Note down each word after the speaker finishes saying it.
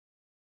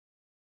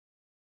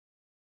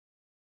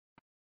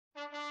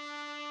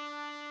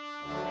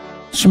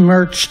It's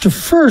March the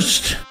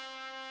 1st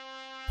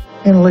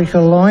in Lake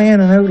Lion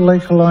and out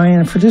Lake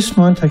Lion for this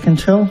month, I can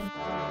tell.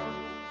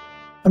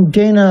 I'm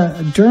Dana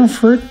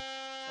Durnford,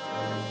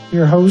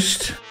 your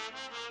host.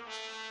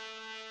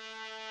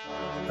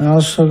 I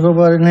also go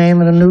by the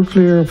name of the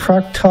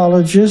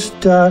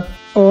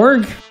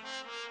nuclearproctologist.org.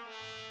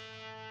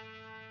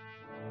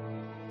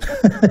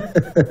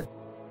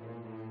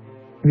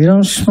 If you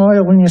don't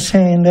smile when you're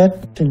saying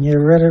that, then you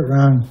read it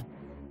wrong.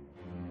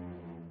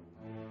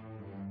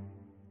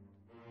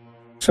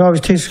 So it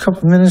always takes a couple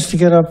of minutes to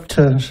get up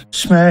to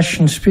smash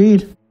and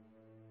speed.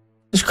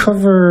 Let's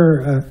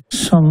cover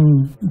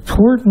some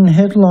important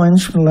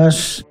headlines from the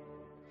last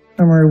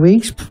number of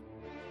weeks.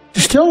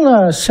 There's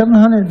still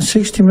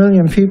 760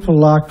 million people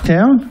locked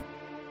down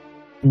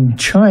in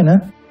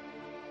China,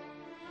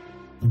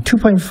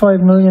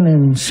 2.5 million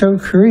in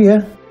South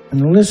Korea,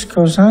 and the list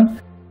goes on.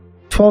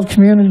 12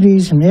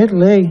 communities in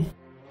Italy.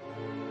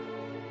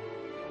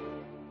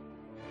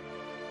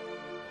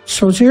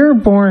 So it's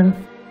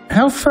airborne.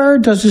 How far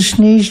does a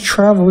sneeze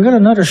travel? We got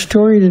another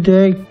story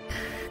today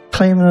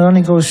claiming it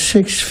only goes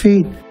 6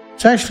 feet.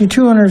 It's actually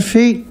 200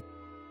 feet.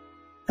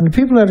 And the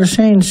people that are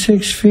saying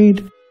 6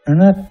 feet are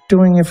not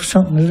doing it for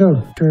something to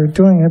do. They're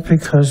doing it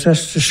because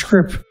that's the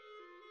script.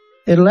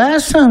 It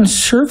lasts on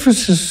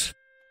surfaces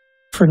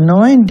for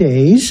 9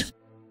 days.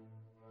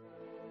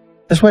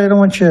 That's why they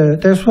want you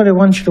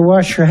to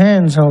wash your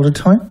hands all the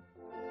time.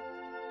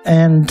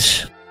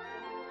 And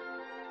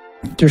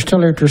they're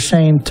still out there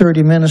saying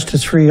 30 minutes to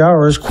 3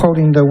 hours,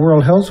 quoting the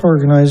World Health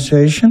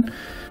Organization.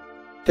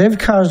 They've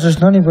caused us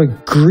nothing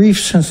but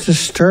grief since this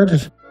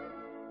started.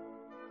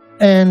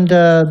 And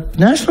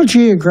National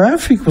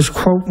Geographic was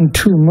quoting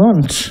 2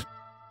 months.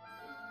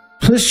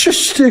 Let's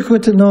just stick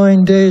with the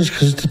 9 days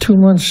because the 2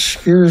 months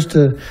scares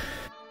the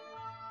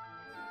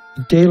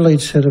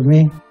daylights out of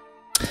me.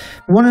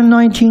 1 in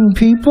 19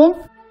 people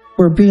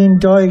were being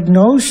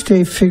diagnosed.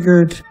 They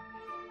figured,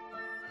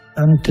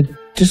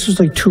 this was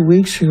like 2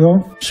 weeks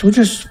ago. So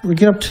we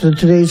get up to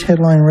today's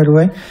headline right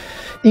away.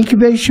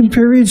 Incubation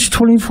periods,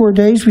 24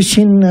 days. We've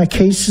seen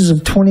cases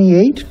of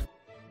 28.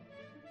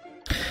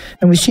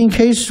 And we've seen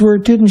cases where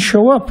it didn't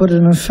show up, but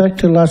it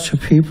infected lots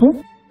of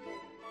people.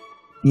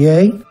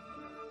 Yay. And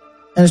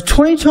it's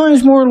 20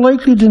 times more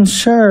likely than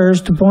SARS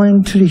to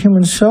bind to the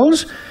human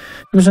cells.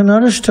 There was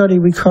another study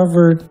we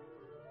covered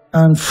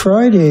on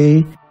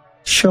Friday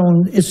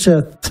showing it's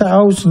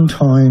 1,000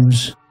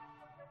 times.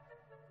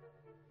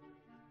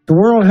 The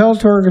World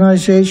Health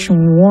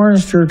Organization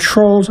warns that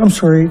trolls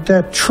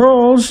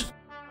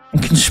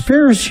and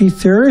conspiracy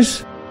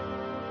theorists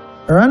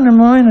are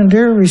undermining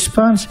their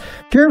response.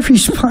 Their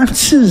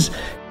response is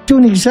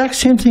doing the exact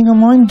same thing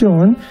I'm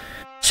doing,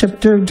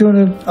 except they're doing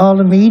it, all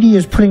the media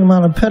is putting them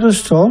on a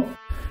pedestal,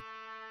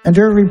 and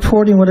they're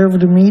reporting whatever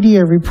the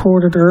media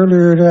reported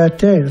earlier that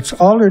day. That's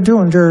all they're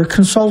doing. They're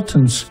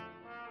consultants.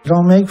 They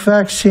don't make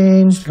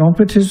vaccines. They don't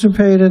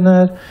participate in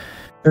that.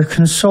 They're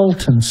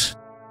consultants.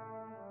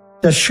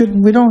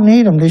 We don't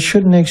need them. They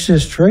shouldn't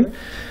exist, right?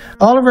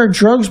 All of our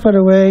drugs, by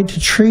the way, to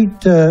treat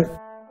the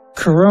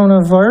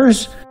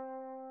coronavirus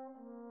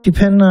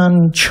depend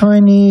on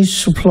Chinese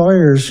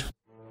suppliers.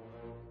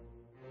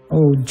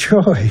 Oh,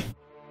 joy.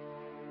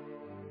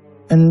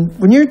 And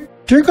when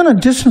they're going to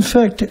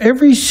disinfect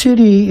every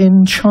city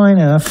in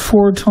China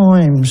 4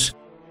 times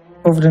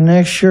over the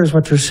next year is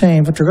what they're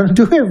saying, but they're going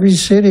to do every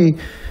city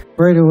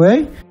right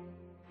away.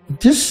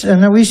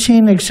 And now we've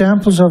seen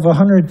examples of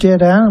 100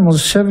 dead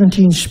animals,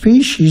 17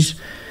 species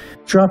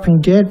dropping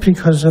dead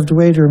because of the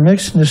way they're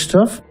mixing this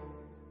stuff.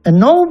 And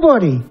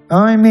nobody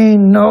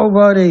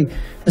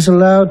is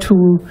allowed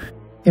to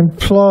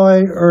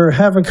imply or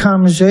have a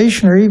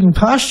conversation or even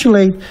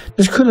postulate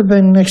this could have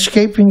been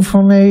escaping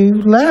from a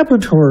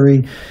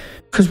laboratory,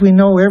 because we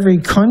know every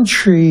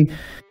country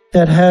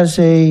that has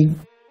a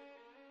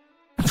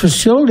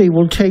facility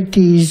will take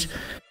these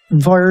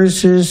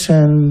viruses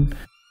and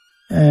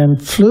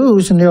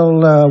flus and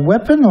they'll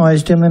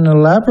weaponize them in the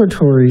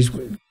laboratories.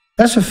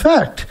 That's a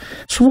fact.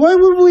 So why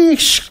would we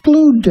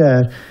exclude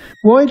that?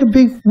 Why the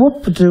big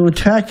whoop to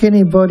attack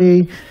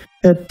anybody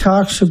that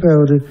talks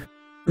about it?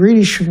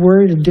 Really should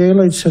worry the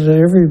daylights out of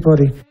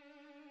everybody.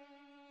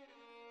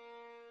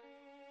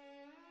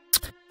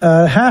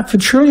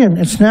 $500 billion.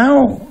 It's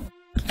now,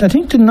 I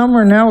think the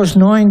number now is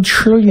 9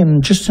 trillion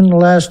just in the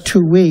last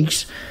 2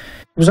 weeks.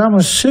 It was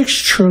almost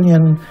 6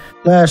 trillion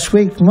last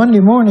week. Monday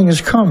morning is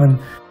coming.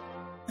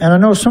 And I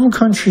know some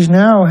countries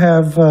now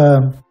have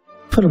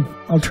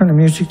I'll turn the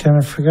music down,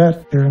 I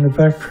forgot there in the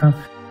background.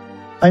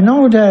 I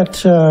know that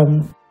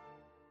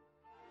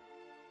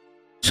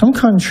some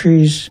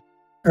countries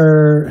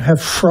have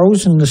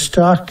frozen the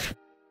stock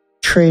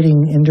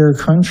trading in their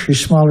countries,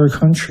 smaller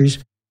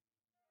countries.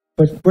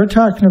 But we're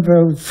talking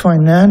about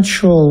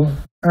financial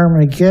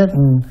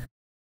Armageddon.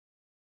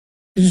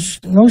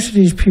 Most of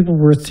these people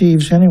were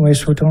thieves anyway,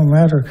 so it don't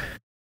matter.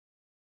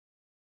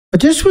 But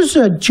this was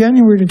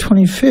January the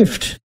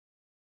 25th.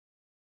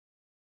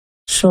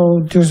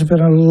 So there's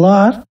been a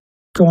lot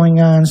going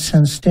on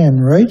since then,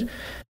 right?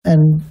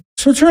 And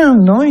So it's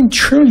around 9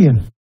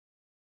 trillion.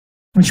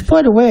 Which,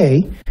 by the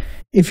way,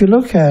 if you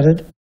look at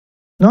it,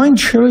 9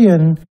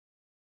 trillion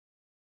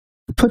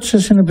puts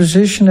us in a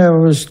position that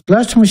was,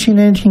 last time we seen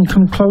anything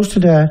come close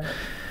to that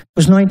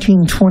was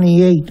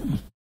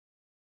 1928,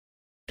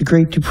 the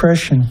Great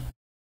Depression.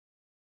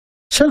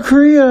 South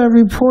Korea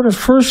reported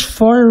first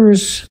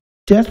virus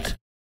death.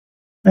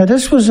 Now,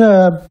 this was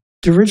the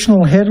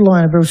original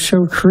headline about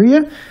South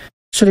Korea.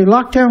 So they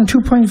locked down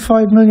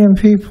 2.5 million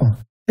people.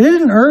 They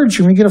didn't urge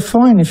you, you get a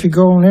fine if you're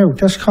going out.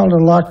 That's called a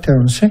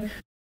lockdown, see?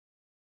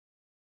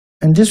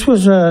 And this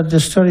was the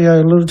study I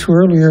alluded to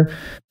earlier,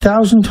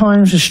 1,000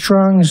 times as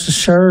strong as the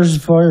SARS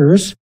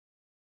virus.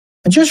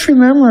 And just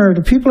remember,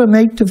 the people that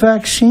make the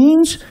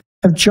vaccines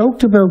have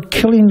joked about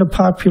killing the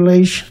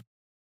population.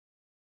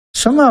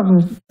 Some of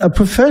them, a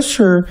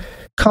professor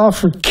called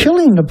for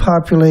killing the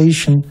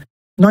population,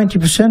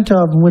 90%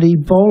 of them with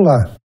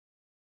Ebola.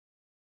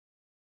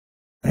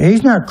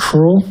 He's not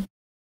cruel.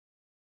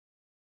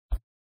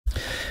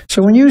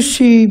 So when you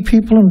see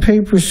people in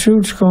paper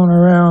suits going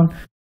around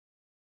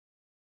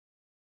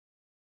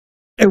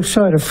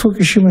outside of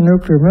Fukushima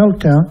nuclear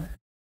meltdown,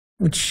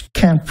 which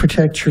can't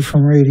protect you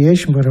from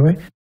radiation, by the way,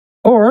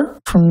 or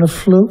from the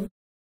flu,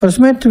 but it's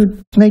meant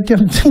to make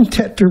them think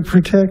that they're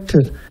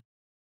protected.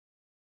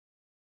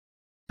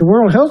 The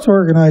World Health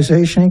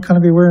Organization ain't going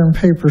to be wearing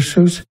paper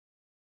suits.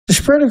 The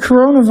spread of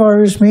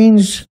coronavirus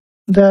means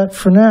that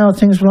for now,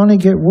 things will only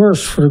get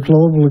worse for the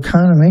global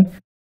economy.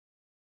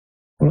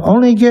 Will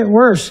only get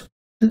worse.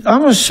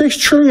 Almost $6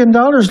 trillion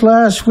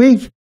last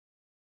week.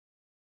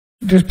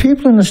 There's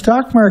people in the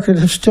stock market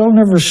have still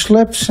never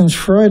slept since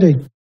Friday.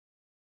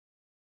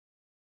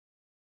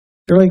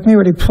 They're like me,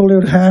 where they pulled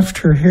out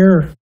half their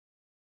hair.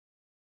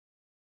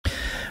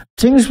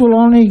 Things will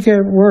only get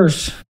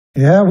worse.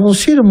 Yeah, we'll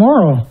see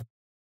tomorrow.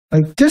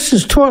 Like, this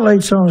is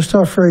Twilight Zone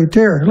stuff right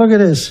there. Look at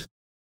this.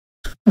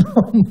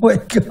 Oh my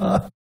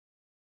God.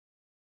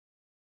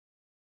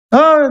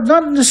 Oh,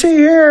 nothing to see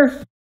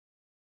here.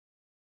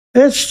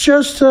 It's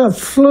just a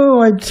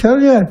flu, I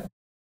tell you.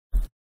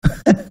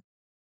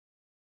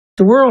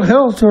 The World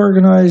Health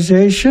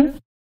Organization,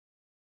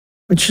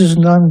 which is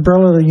an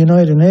umbrella of the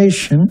United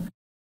Nations,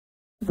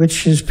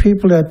 which is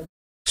people that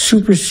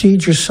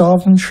supersede your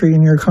sovereignty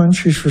in your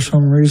countries for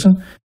some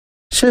reason,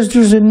 says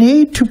there's a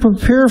need to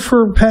prepare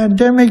for a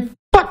pandemic,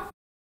 but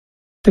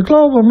the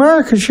global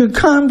market should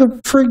calm the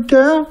freak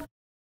down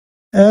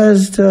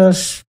as the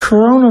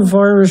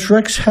coronavirus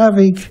wreaks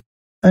havoc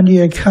on the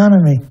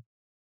economy.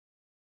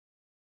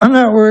 I'm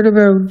not worried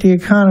about the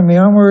economy.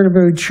 I'm worried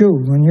about you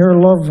and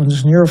your loved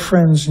ones and your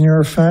friends and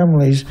your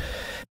families.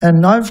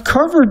 And I've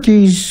covered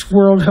these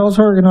World Health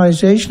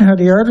Organization, how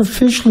they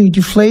artificially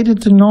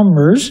deflated the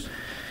numbers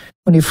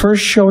when they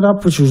first showed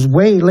up, which was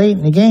way late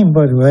in the game,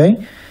 by the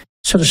way.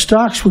 So the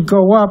stocks would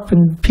go up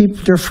and people,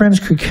 their friends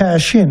could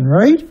cash in,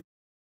 right?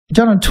 We've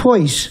done it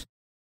twice.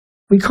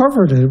 We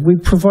covered it. We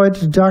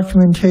provided the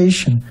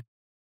documentation.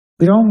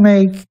 We don't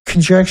make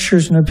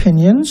conjectures and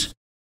opinions.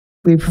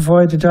 We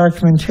provide the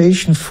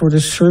documentation for the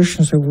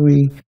assertions that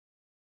we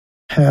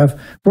have.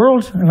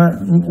 World,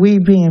 and we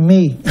being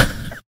me.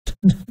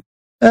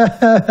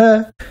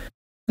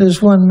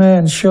 This one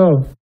man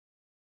show.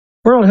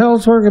 World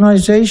Health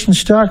Organization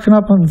stocking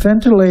up on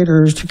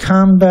ventilators to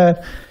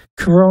combat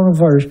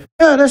coronavirus.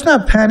 Yeah, that's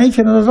not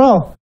panicking at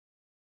all.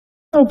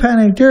 No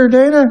panic there,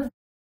 Dana.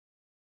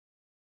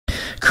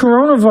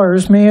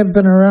 Coronavirus may have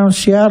been around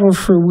Seattle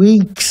for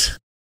weeks.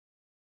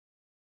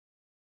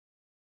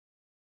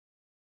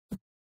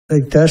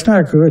 Like, that's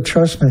not good,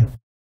 trust me.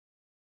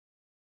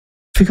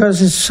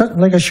 Because it's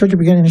like I showed you at the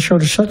beginning of the show,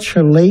 there's such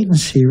a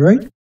latency,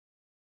 right?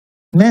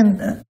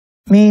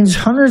 Means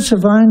hundreds of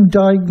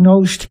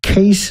undiagnosed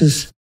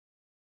cases.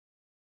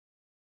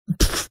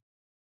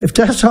 If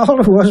that's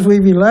all it was,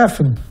 we'd be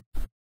laughing.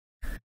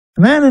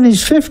 A man in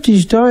his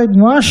 50s died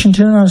in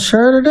Washington on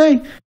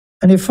Saturday,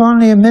 and they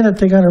finally admitted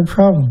they got a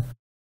problem.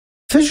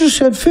 Officials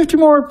said 50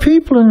 more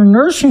people in a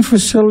nursing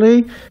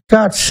facility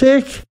got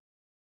sick.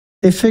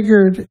 They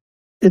figured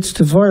it's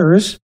the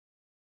virus.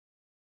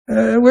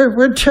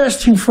 We're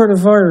testing for the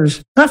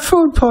virus. Not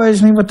food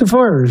poisoning, but the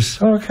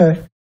virus.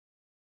 Okay.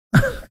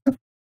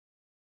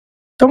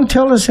 Don't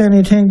tell us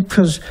anything,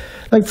 because,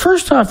 like,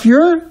 first off,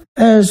 you're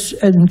as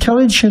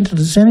intelligent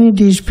as any of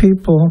these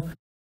people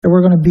that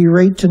we're going to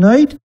berate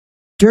tonight.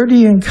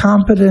 Dirty,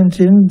 incompetent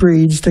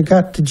inbreeds that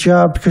got the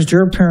job because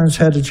their parents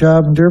had a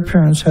job and their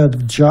parents had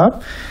a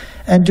job.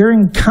 And they're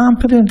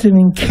incompetent and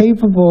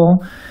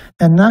incapable,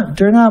 and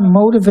they're not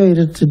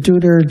motivated to do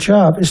their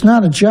job. It's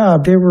not a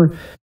job. They were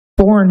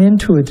born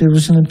into it. It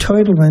was an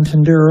entitlement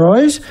in their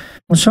eyes.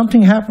 When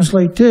something happens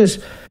like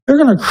this, they're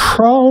going to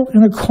crawl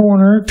in a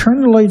corner,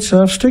 turn the lights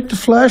off, stick the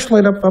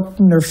flashlight up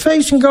in their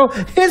face and go,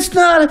 "It's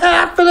not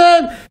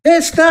happening!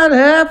 It's not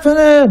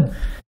happening!"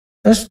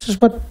 That's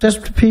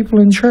the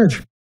people in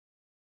charge.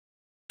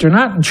 They're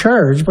not in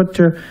charge, but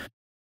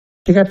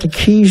they got the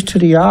keys to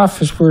the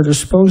office where there's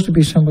supposed to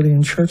be somebody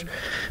in charge.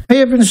 May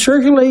have been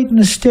circulating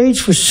the States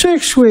for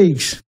 6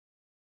 weeks.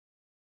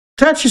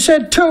 Thought you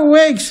said 2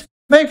 weeks.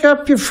 Make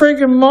up your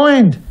friggin'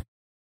 mind.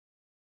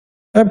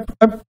 I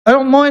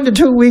don't mind the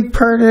 2-week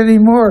part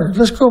anymore.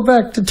 Let's go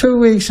back to 2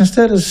 weeks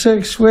instead of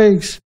 6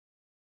 weeks.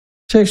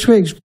 6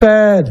 weeks,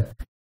 bad.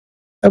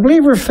 I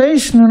believe we're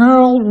facing an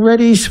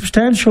already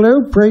substantial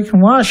outbreak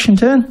in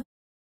Washington.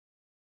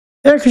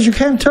 Yeah, because you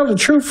can't tell the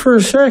truth for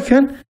a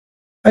second.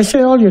 I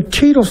say all your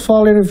teeth will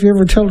fall out if you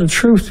ever tell the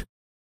truth.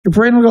 Your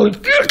brain will go,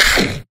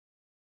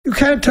 you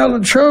can't tell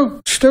the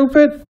truth,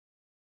 stupid.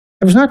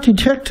 It was not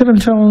detected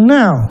until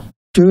now,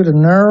 due to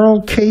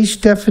narrow case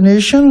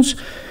definitions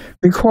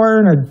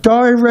requiring a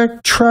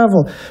direct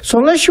travel. So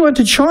unless you went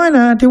to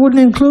China, they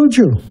wouldn't include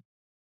you.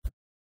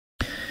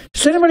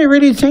 Does anybody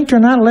really think they're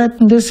not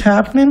letting this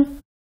happen?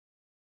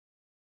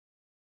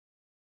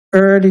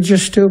 Or are they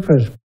just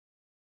stupid?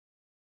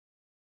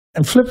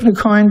 And flipping a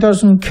coin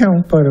doesn't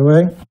count, by the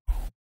way.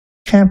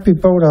 Can't be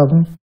both of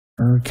them,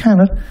 or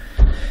can it?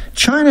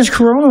 China's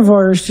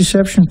coronavirus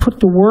deception put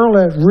the world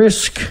at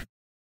risk,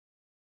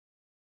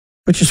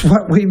 which is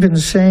what we've been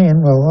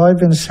saying. Well, I've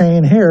been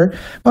saying here.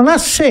 Well,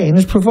 not saying,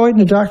 it's providing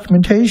the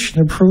documentation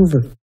to prove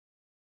it.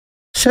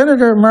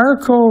 Senator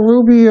Marco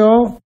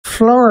Rubio,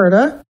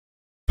 Florida,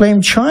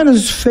 blamed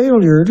China's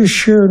failure to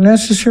share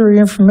necessary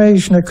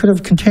information that could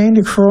have contained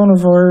the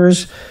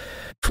coronavirus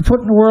for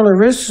putting the world at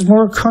risk as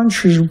more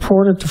countries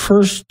reported the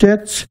first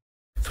deaths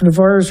from the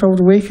virus over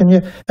the weekend.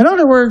 In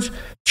other words,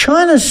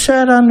 China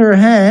sat on their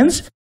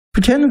hands,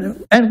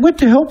 pretending, and with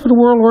the help of the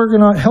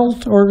World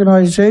Health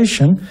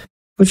Organization,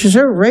 which is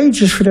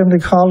outrageous for them to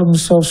call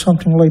themselves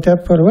something like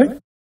that, by the way.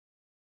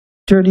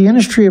 They're the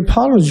industry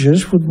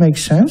apologists, would make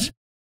sense.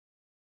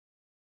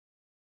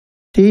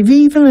 They've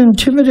even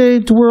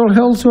intimidated the World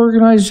Health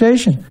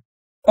Organization.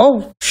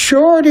 Oh,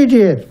 sure they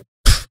did.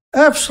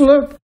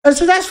 Absolutely. I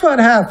said, that's what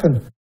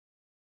happened.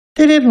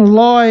 They didn't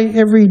lie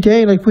every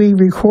day like we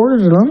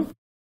recorded them.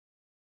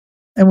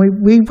 And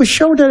we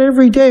showed that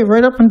every day,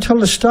 right up until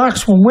the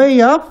stocks went way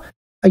up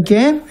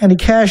again, and they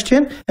cashed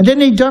in. And then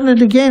they done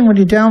it again when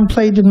they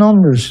downplayed the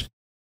numbers.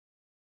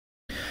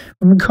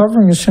 We've been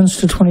covering it since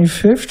the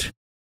 25th.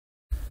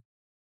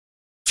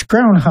 It's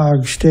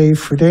Groundhog's Day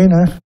for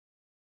Dana.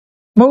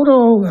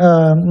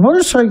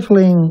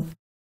 Motorcycling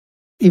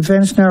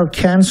events now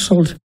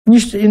cancelled.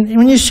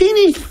 When you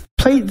see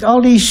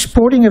all these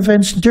sporting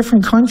events in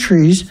different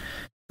countries,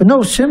 but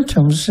no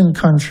symptoms in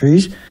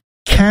countries,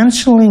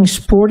 cancelling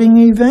sporting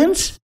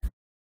events,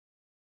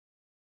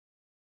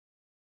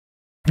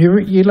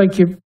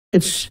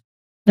 it's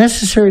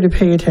necessary to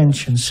pay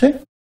attention. See?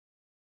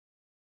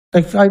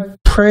 Like I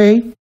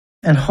pray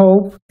and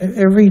hope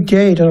every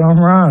day that I'm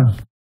wrong.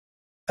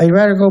 I'd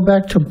rather go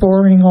back to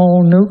boring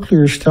old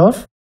nuclear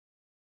stuff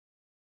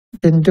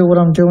than do what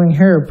I'm doing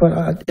here.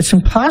 But it's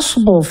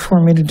impossible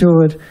for me to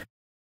do it.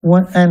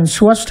 And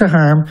so what's the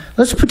harm?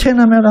 Let's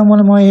pretend I'm out on one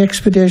of my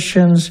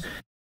expeditions,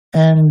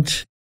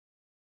 and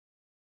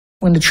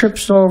when the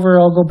trip's over,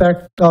 I'll go back,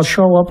 I'll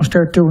show up and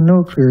start doing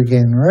nuclear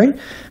again, right?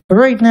 But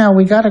right now,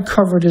 we got to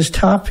cover this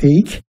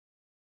topic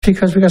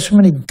because we got so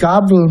many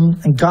goblin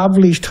and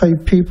gobblish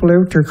type people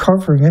out there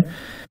covering it.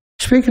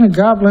 Speaking of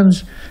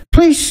goblins,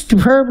 police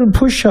department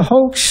push a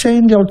hoax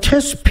saying they'll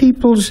test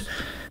people's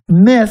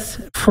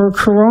meth for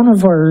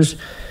coronavirus,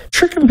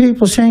 tricking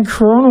people saying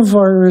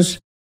coronavirus.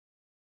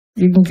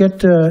 You can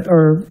get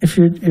or if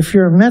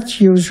you're a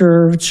meth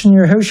user, if it's in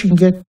your house, you can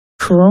get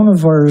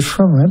coronavirus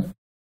from it.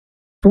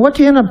 But what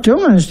they end up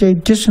doing is they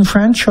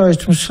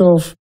disenfranchise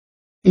themselves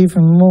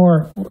even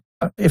more,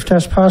 if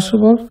that's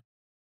possible.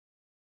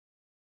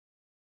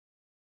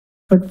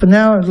 But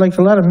now, like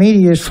a lot of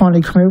media has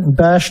finally come out and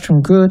bashed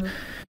them good.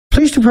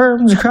 Police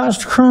departments across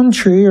the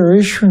country are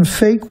issuing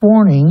fake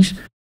warnings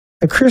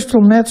that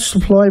crystal meth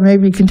supply may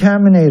be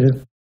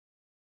contaminated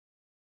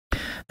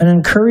and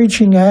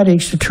encouraging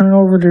addicts to turn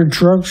over their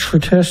drugs for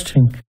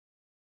testing.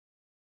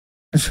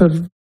 And so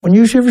when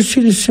you ever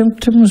see the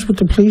Simpsons with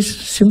the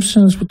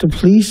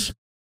police,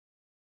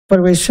 by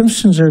the way,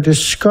 Simpsons are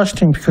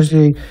disgusting because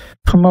they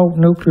promote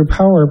nuclear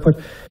power, but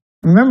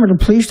remember the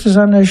police is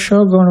on their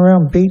show going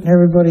around beating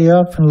everybody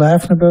up and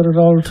laughing about it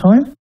all the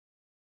time?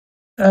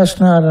 That's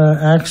not an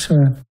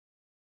accident.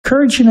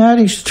 Encouraging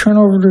addicts to turn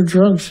over their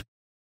drugs.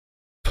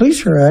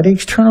 Police are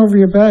addicts, turn over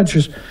your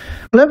badges.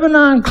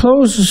 Lebanon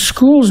closes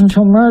schools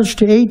until March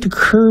the 8th to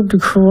curb the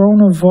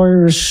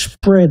coronavirus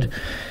spread.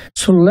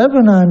 So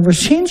Lebanon, we're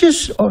seeing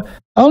just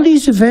all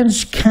these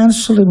events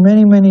canceled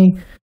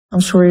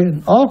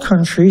in all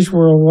countries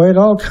worldwide,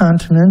 all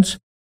continents.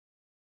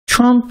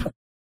 Trump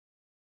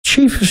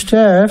Chief of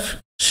Staff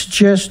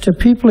suggests that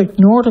people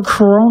ignore the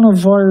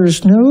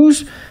coronavirus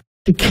news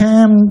to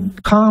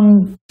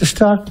calm the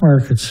stock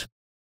markets.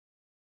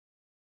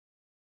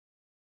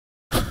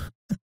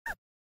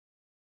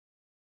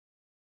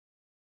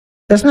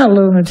 That's not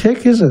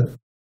lunatic, is it?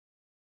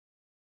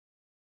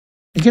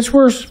 It gets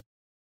worse.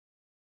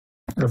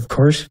 Of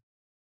course.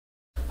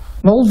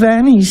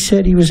 Mulvaney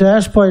said he was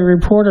asked by a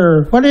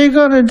reporter, "What are you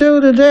going to do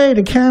today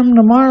to calm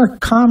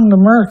the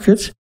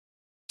markets?"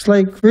 It's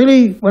like,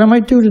 really, what I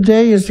might do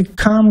today is to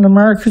calm the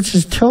markets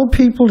is tell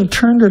people to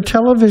turn their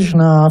television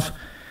off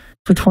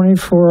for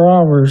 24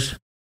 hours.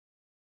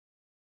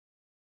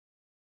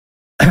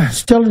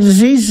 Still, the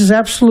disease is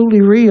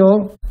absolutely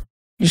real.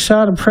 You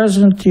saw the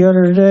president the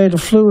other day, the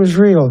flu is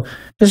real.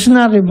 This is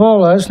not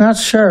Ebola, it's not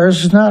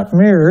SARS, it's not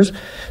MERS.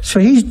 So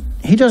he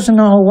doesn't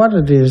know what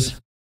it is.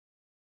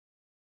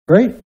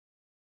 Right?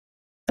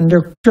 And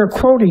they're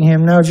quoting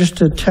him now just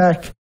to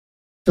attack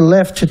the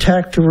left, to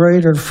attack the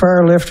right, or the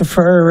far left, the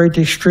far right,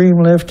 the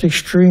extreme left, the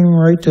extreme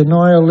right, the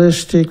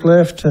nihilistic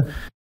left, the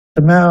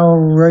Mao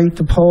right,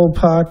 the Pol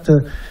Pot,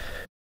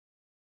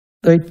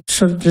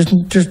 so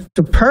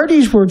the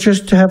parties were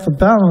just to have a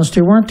balance.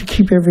 They weren't to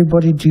keep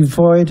everybody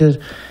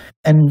divided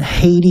and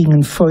hating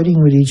and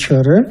fighting with each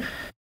other.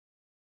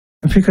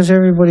 And because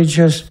everybody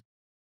just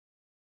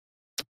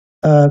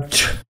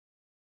what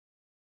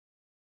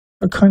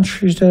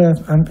countries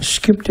that I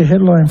skipped the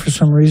headline for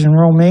some reason.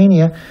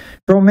 Romania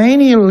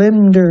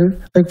limbed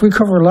we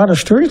cover a lot of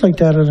stories like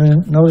that, and I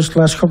noticed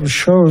the last couple of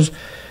shows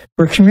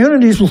where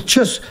communities will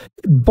just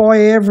buy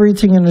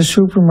everything in the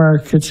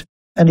supermarkets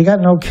and they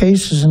got no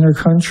cases in their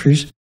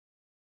countries.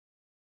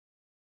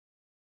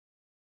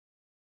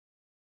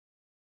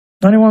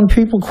 91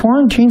 people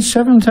quarantined,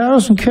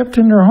 7,000 kept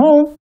in their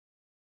home,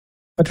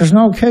 but there's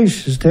no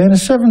cases. Then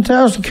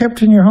 7,000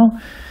 kept in your home.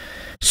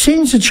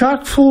 Scenes of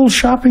chock-full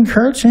shopping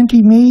carts,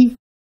 empty meat,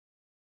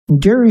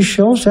 and dairy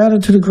shelves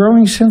added to the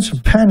growing sense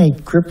of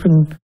panic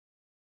gripping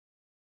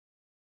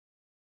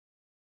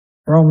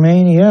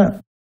Romania.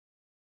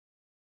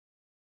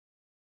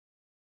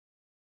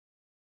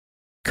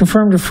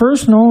 Confirmed the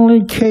first and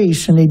only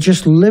case, and they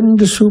just limbed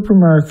the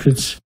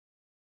supermarkets.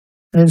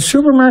 And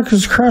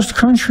supermarkets across the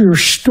country were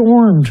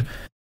stormed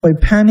by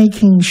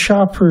panicking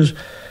shoppers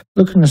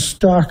looking to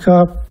stock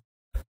up.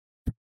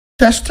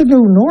 That's the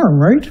new norm,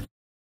 right?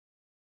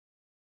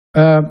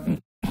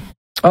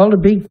 All the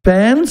big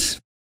bands,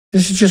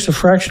 this is just a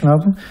fraction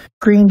of them.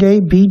 Green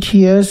Day,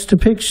 BTS, the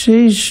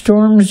Pixies,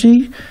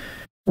 Stormzy,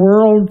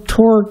 World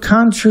Tour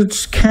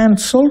concerts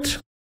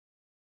cancelled.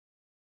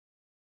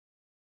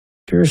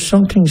 There's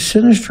something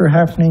sinister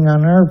happening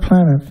on our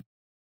planet.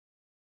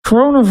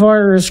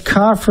 Coronavirus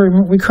coffer,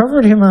 we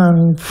covered him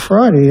on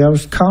Friday. I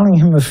was calling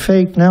him a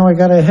fake. Now I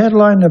got a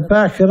headline to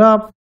back it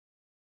up.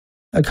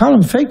 I call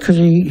him fake because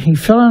he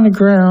fell on the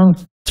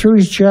ground, threw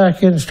his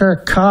jacket, and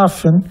started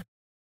coughing.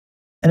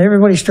 And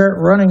everybody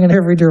started running in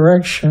every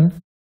direction,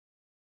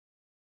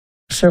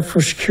 except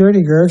for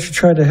security guards who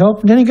tried to help.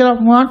 And then he got up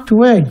and walked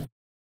away.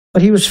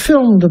 But he was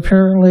filmed,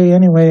 apparently,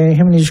 anyway,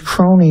 him and his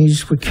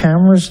cronies with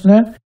cameras and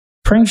that.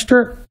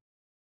 Prankster.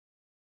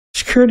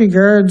 Security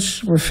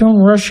guards were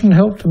filmed rushing to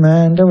help the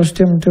man. That was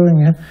them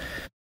doing it.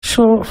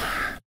 So,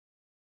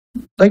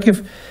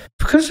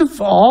 because of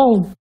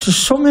there's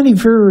so many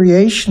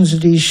variations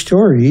of these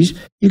stories,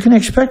 you can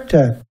expect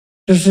that.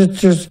 If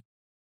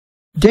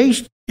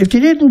they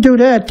didn't do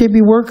that, they'd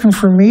be working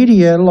for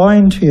media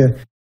lying to you.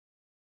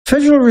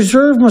 Federal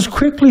Reserve must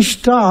quickly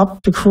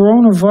stop the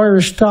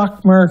coronavirus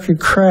stock market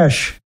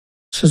crash,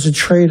 says a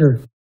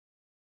trader.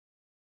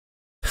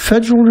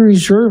 Federal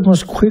Reserve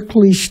must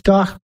quickly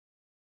stop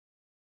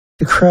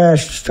the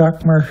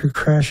stock market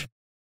crash.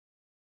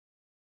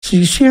 So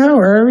you see how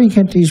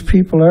arrogant these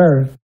people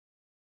are.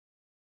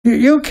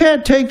 You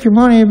can't take your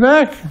money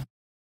back.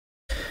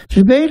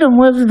 Debate on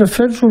whether the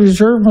Federal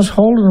Reserve must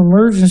hold an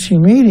emergency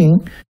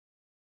meeting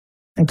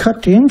and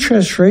cut the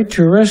interest rate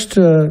to arrest,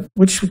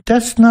 which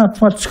that's not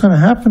what's going to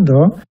happen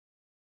though,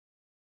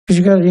 because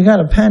you got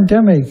a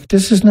pandemic.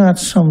 This is not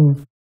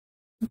some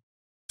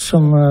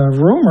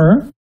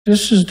rumor.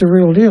 This is the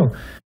real deal.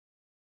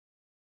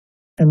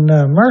 And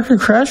market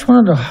crash, one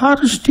of the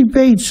hottest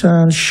debates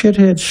on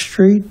Shithead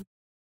Street.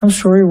 I'm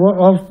sorry,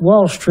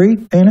 Wall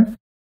Street, ain't it?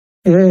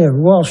 Yeah,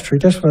 Wall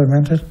Street. That's what I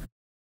meant.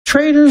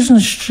 Traders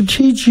and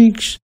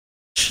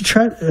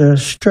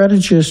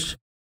strategists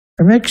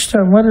are mixed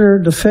on whether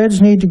the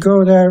feds need to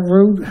go that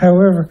route.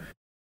 However,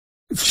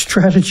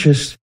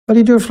 strategists. What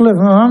do you do for a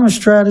living? Oh, I'm a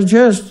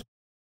strategist.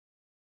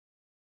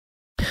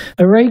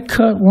 A rate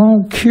cut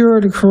won't cure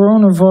the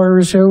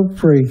coronavirus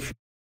outbreak.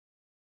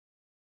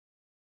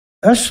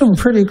 That's some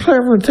pretty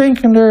clever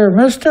thinking there,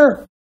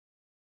 mister.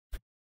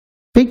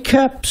 Big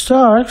cap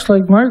stocks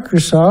like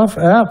Microsoft,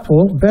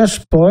 Apple,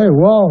 Best Buy,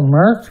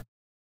 Walmart,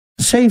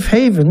 safe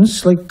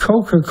havens like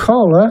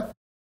Coca-Cola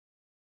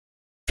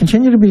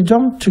continue to be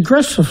dumped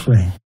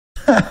aggressively.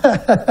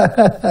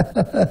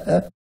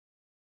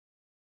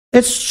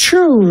 It's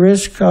true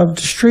risk of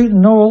the street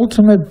and no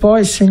ultimate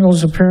buy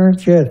signals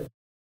apparent yet.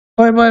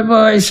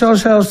 Buy, sell.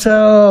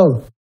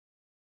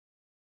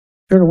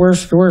 They're the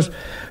worst.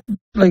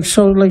 Like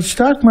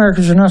stock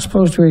markets are not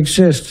supposed to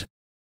exist.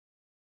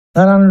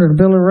 Not under the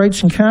Bill of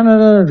Rights in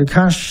Canada, or the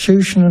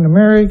Constitution in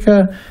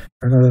America,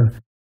 or the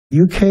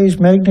UK's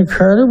Magna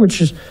Carta,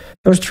 which is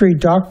those three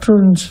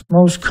doctrines.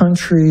 Most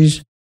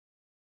countries,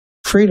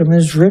 freedom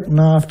is written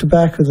off the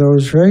back of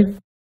those, right?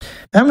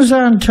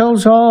 Amazon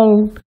tells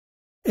all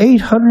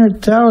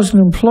 800,000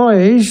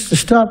 employees to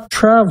stop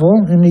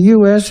travel in the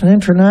U.S. and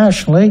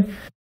internationally.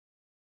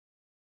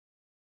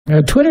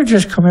 Twitter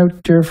just come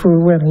out there before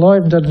we went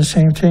live and done the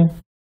same thing.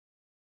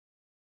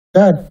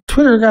 God,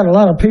 Twitter got a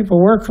lot of people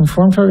working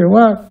for them. Tell you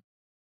what,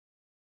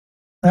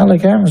 not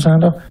like Amazon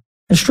though,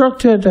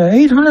 instructed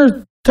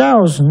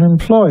 800,000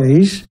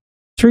 employees,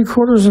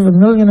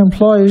 750,000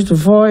 employees, to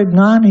avoid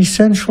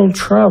non-essential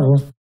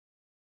travel.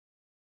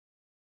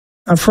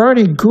 On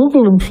Friday,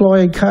 Google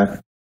employee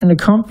in the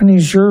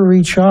company's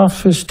Zurich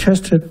office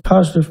tested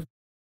positive.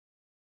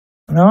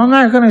 Now, I'm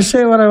not going to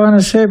say what I want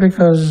to say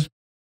because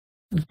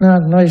it's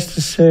not nice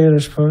to say it, I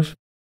suppose.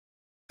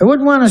 I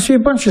wouldn't want to see a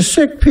bunch of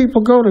sick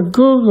people go to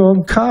Google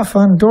and cough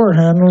on door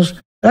handles.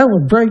 That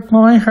would break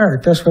my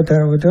heart. That's what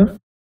that would do.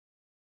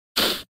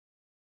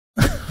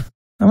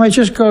 I might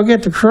just go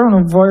get the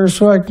coronavirus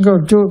so I can go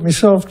do it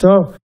myself,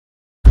 though.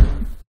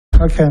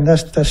 Okay,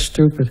 that's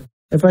stupid.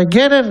 If I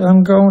get it,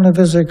 I'm going to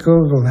visit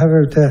Google. How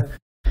about that?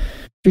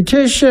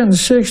 Beautician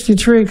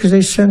 63, because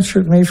they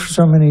censored me for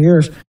so many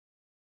years,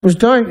 was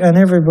dying, and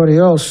everybody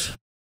else,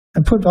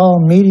 and put all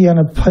media on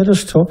a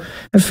pedestal.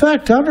 In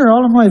fact, under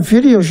all of my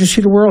videos, you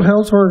see the World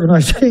Health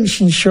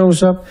Organization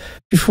shows up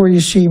before you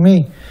see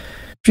me.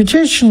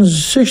 Beautician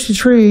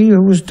 63,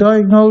 who was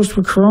diagnosed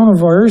with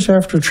coronavirus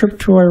after a trip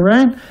to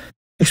Iran,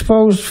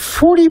 exposed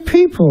 40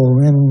 people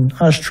in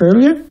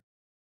Australia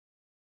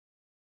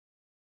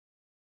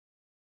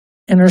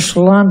in her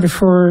salon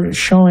before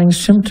showing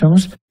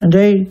symptoms, and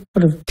they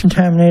would have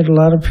contaminated a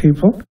lot of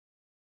people.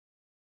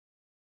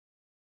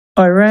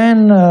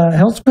 Iran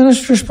health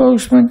minister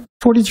spokesman,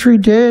 43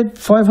 dead,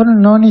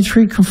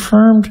 593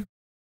 confirmed.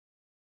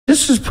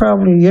 This is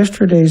probably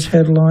yesterday's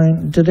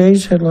headline.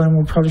 Today's headline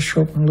will probably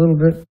show up in a little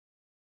bit.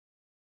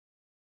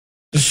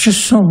 There's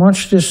just so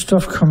much of this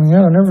stuff coming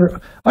out.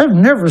 I've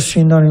never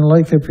seen nothing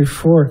like it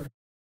before.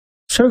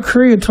 South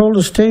Korea told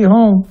to stay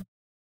home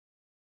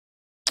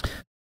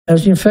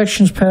as the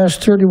infections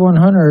passed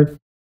 3,100.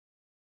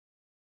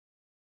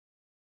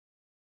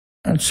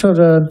 And so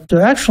the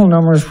actual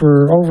numbers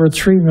were over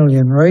 3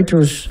 million, right? There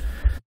was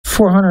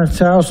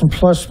 400,000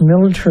 plus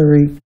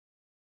military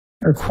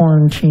are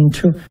quarantined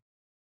too.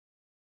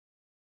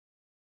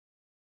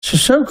 So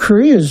South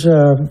Korea's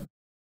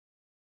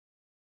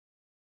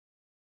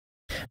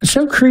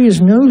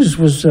news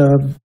was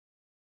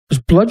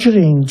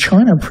bludgeoning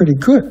China pretty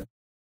good.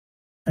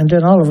 And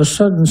then all of a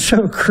sudden,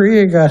 South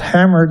Korea got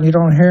hammered and you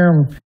don't hear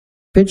them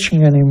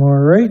bitching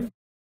anymore, right?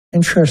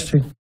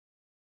 Interesting.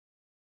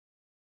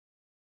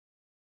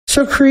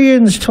 South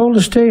Koreans told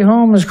to stay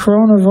home as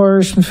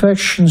coronavirus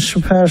infections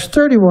surpassed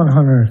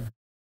 3,100.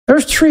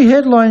 There's 3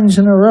 headlines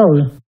in a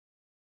row.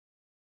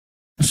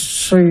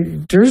 So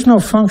there's no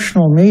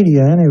functional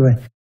media anyway.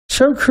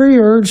 South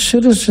Korea urged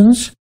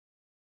citizens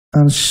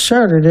on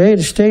Saturday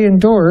to stay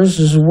indoors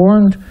as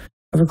warned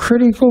of a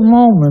critical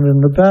moment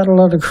in the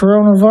battle of the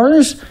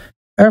coronavirus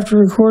after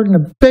recording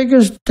the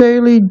biggest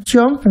daily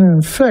jump in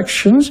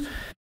infections,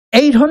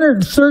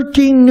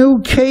 813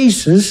 new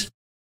cases.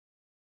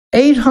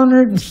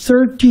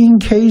 813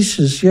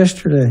 cases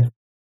yesterday.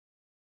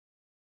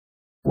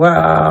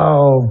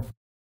 Wow.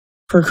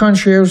 For a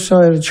country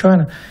outside of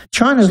China.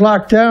 China's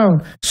locked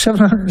down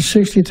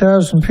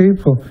 760,000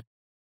 people.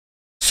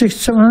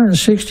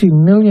 760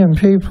 million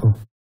people.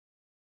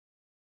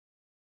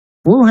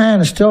 Wuhan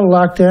is still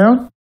locked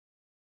down.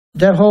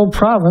 That whole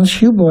province,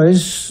 Hubei,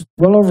 is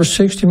well over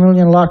 60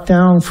 million locked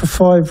down for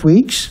 5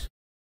 weeks.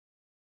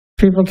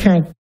 People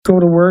can't go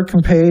to work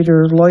and pay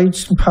their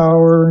lights and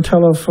power and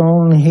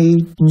telephone and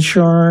heat,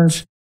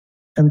 insurance,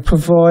 and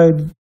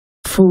provide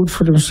food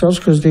for themselves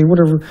because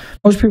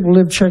most people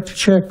live check to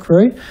check,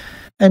 right?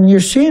 And you're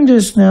seeing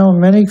this now in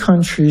many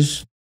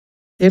countries.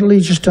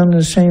 Italy just done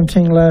the same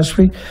thing last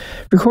week,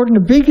 recording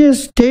the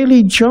biggest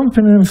daily jump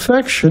in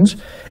infections,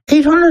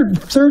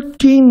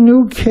 813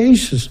 new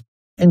cases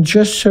in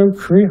just South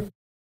Korea.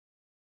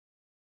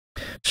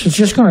 So it's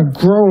just going to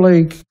grow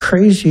like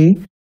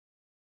crazy.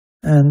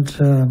 And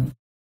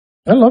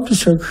I love the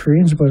South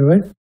Koreans, by the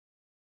way.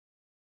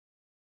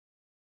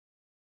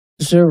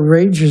 It's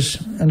outrageous.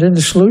 And then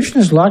the solution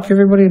is lock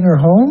everybody in their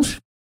homes.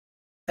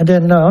 And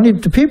then only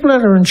the people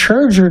that are in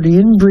charge are the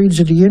inbreeds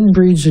of the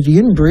inbreeds of the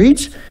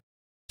inbreeds.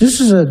 This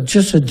is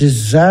just a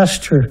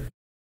disaster.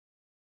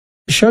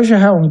 It shows you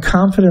how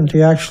incompetent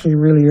they actually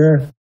really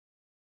are.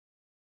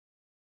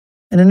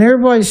 In a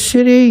nearby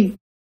city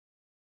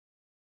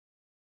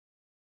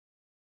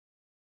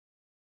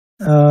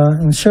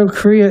in South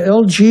Korea,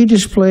 LG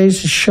Displays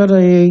shut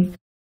a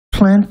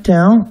plant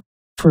down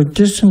for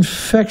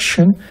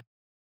disinfection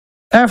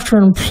after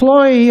an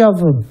employee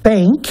of a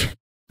bank,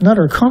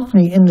 another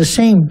company in the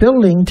same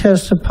building,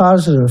 tested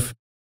positive.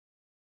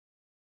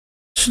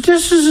 So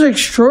this is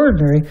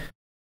extraordinary.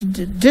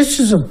 This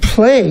is a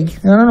plague.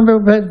 I don't know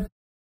about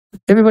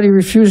everybody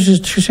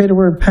refuses to say the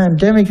word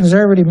pandemic and has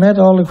already met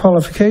all the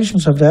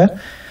qualifications of that.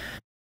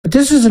 But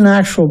this is an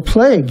actual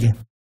plague.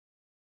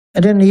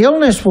 And then the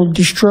illness will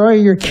destroy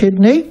your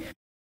kidney.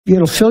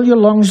 It'll fill your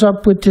lungs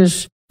up with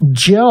this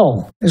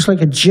gel. It's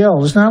like a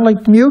gel. It's not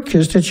like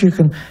mucus that you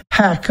can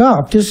hack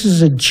up. This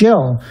is a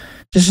gel.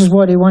 This is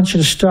why they want you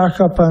to stock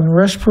up on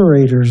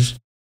respirators.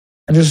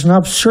 And there's an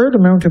absurd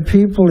amount of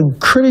people in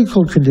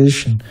critical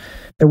condition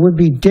that would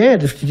be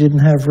dead if they didn't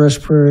have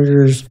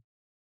respirators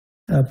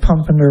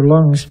pumping their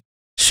lungs.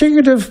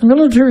 secretive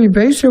military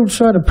base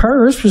outside of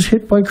Paris was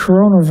hit by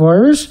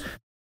coronavirus.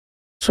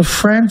 So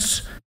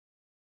France,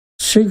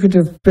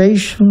 secretive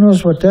base, who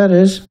knows what that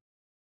is?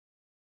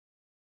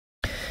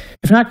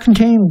 If not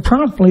contained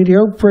promptly, the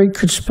outbreak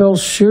could spell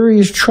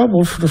serious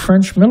trouble for the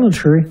French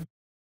military,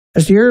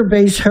 as the air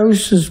base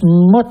houses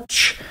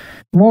much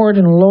more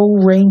than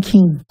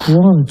low-ranking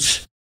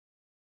grunts.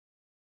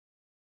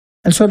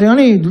 And so the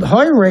only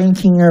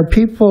high-ranking are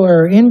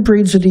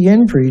inbreeds of the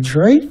inbreeds,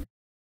 right?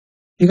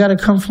 You got to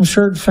come from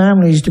certain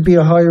families to be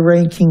a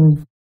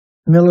high-ranking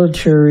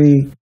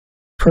military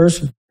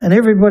person. And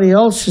everybody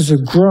else is a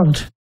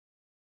grunt.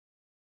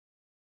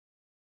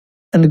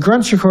 And the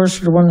grunts, of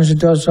course, are the ones that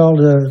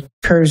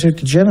carries out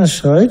the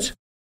genocides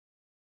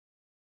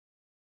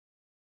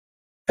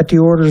at the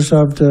orders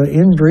of the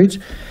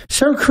inbreeds.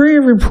 South Korea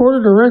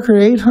reported a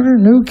record 800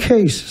 new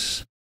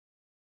cases.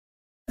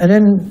 And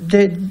then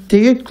they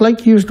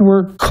like using the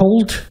word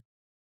cult.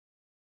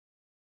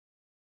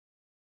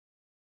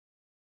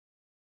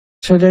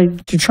 So they're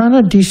trying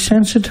to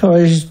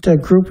desensitize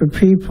that group of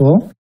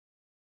people,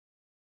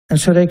 and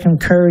so they can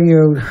carry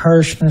out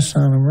harshness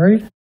on them,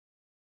 right?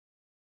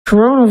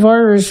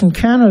 Coronavirus in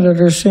Canada,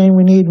 they're saying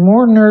we need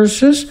more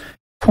nurses,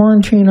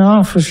 quarantine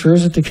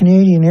officers at the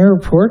Canadian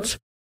airports,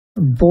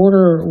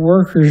 border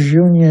workers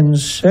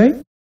unions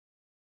say.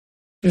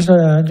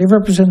 They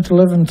represent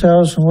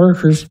 11,000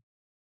 workers.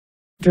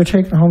 They're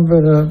taking home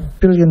about $1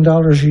 billion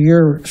a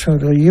year, so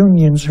the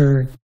unions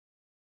are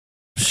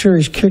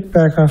serious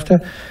kickback off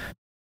that.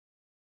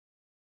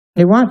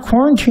 They want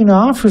quarantine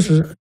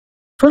officers.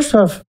 First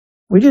off,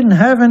 we didn't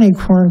have any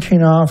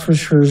quarantine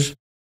officers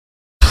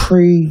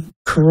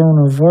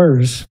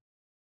pre-coronavirus.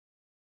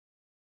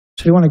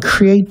 So they want to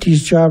create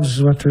these jobs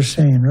is what they're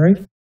saying,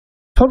 right?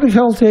 Public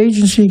Health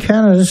Agency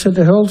Canada said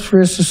the health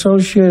risks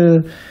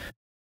associated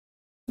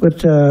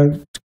with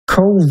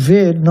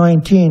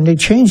COVID-19, they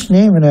changed the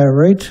name of that,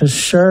 right, to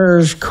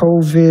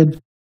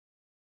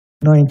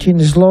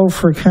SARS-CoV-19 is low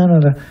for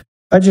Canada.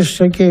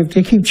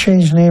 They keep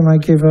changing the name, I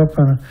gave up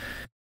on it.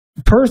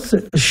 Perth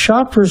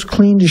shoppers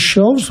cleaned the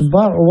shelves of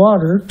bottled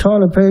water,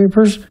 toilet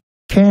papers,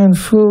 canned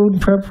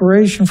food,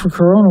 preparation for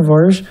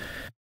coronavirus.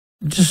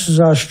 This is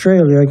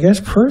Australia, I guess.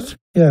 Perth?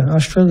 Yeah,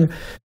 Australia.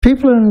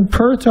 People in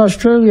Perth,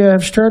 Australia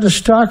have started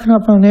stocking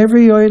up on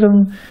every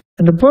item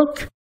in the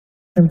book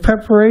in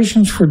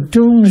preparations for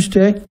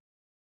doomsday.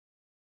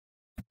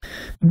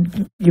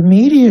 The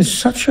media is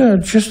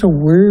just a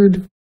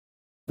weird,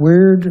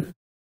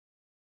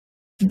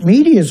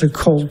 media is a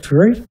cult,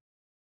 right?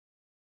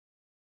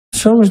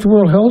 So is the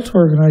World Health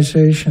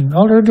Organization.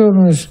 All they're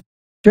doing is,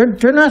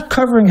 they're not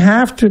covering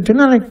they're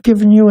not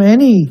giving you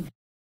any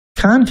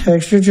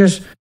context. They're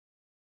just,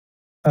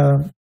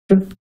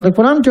 like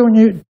what I'm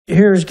doing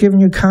here is giving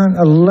you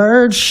a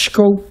large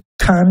scope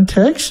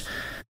context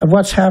of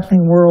what's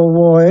happening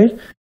worldwide.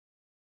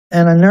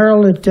 And I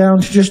narrowed it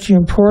down to just the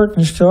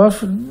important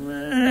stuff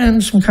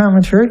and some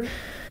commentary.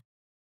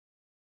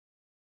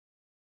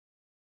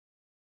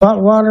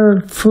 Bottled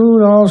water,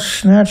 food, all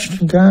snatched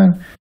and gone,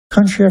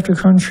 country after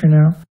country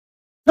now.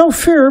 No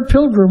fear,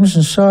 pilgrims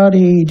in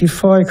Saudi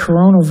defy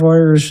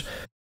coronavirus.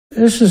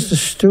 This is the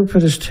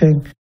stupidest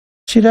thing.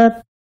 See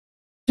that?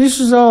 This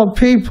is all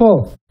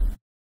people.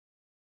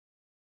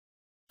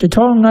 They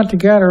told them not to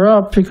gather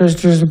up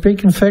because there's a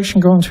big infection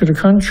going through the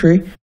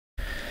country.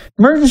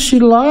 Emergency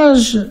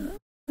laws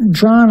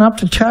drawn up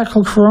to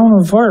tackle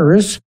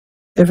coronavirus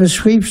if it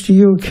sweeps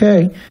the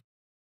UK.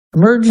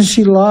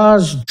 Emergency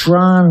laws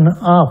drawn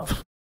up.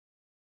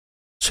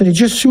 So they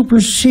just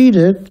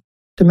superseded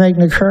the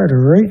Magna Carta,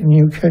 right, in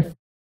the UK.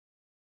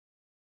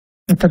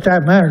 Not that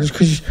that matters,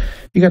 because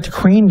you got the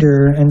Queen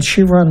there, and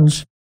she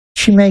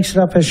makes it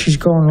up as she's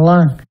going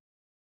along.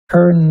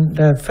 Her and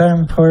that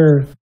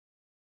vampire,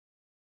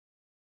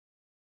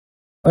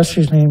 what's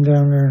his name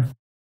down there?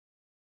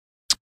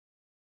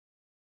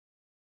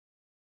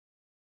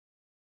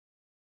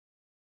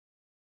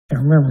 I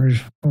can't remember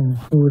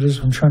who it is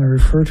I'm trying to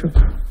refer to.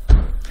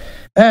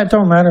 It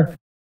don't matter.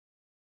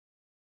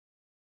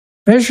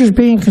 Measures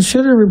being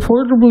considered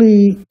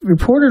reportedly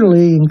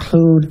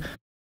include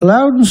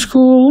allowing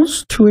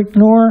schools to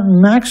ignore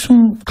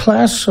maximum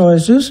class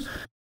sizes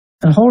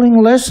and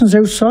holding lessons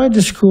outside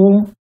the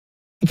school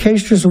in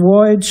case there's a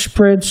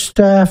widespread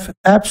staff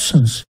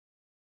absence.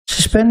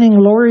 Suspending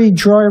lorry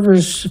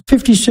drivers'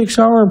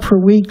 56-hour per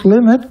week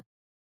limit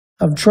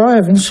of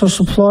driving so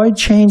supply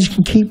chains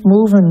can keep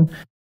moving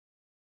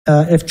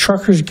if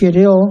truckers get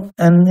ill.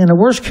 And in a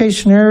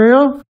worst-case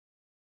scenario,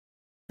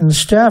 and the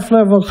staff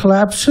level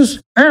collapses,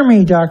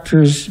 army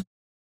doctors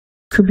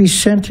could be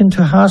sent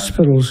into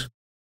hospitals,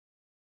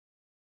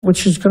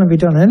 which is going to be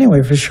done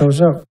anyway if it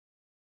shows up.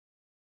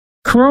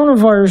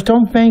 Coronavirus,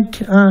 don't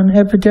bank on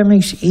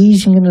epidemics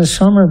easing in the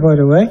summer, by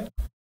the way.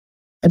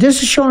 And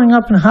this is showing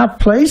up in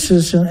hot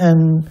places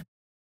and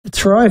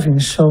thriving.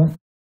 So,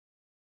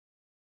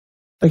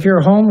 like your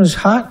home is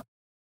hot.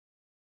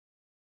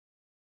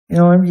 You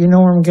know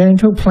where I'm getting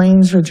to?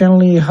 Planes are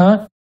generally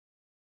hot.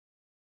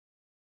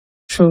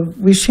 So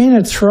we've seen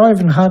it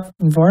thrive in hot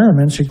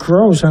environments. It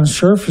grows on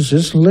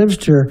surfaces, lives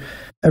there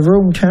at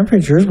room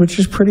temperatures, which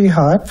is pretty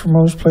hot for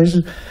most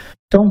places.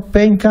 Don't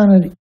bank on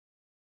it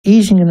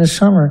easing in the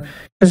summer,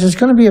 because it's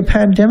going to be a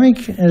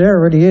pandemic. It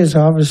already is,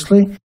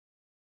 obviously.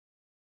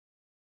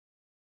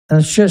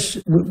 And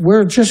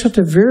we're just at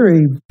the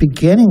very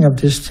beginning of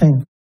this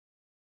thing.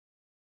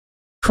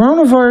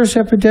 Coronavirus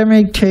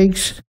epidemic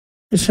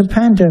it's a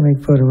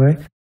pandemic, by the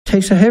way,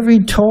 takes a heavy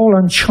toll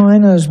on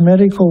China's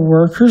medical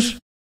workers.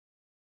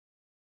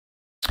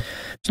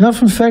 There's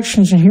enough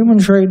infections in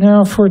humans right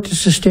now for it to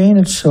sustain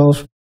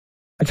itself.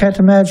 I can't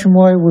imagine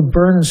why it would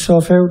burn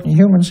itself out in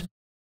humans.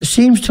 It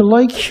seems to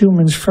like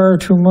humans far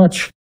too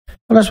much.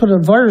 Well, that's what a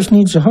virus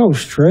needs, a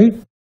host, right?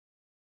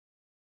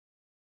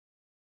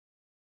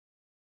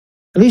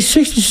 At least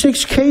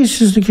 66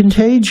 cases of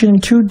contagion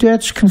and 2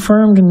 deaths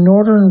confirmed in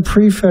northern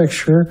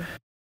prefecture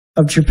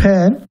of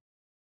Japan.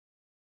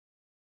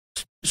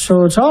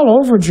 So it's all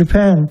over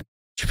Japan.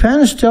 Japan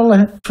is still,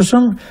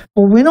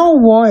 we know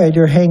why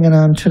they're hanging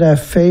on to that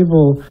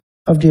fable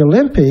of the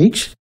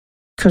Olympics,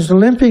 because the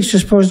Olympics are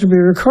supposed to be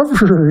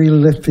recovery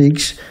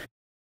Olympics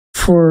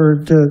for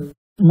the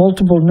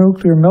multiple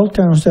nuclear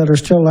meltdowns that are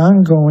still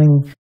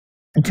ongoing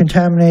and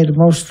contaminated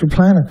most of the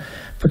planet,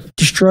 but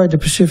destroyed the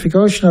Pacific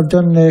Ocean. I've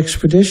done the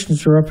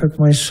expeditions, they're up at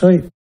my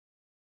site.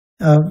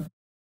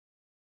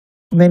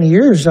 Many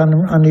years on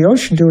the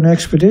ocean doing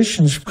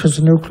expeditions because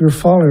of nuclear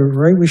fallout,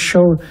 right? We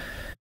showed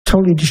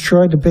totally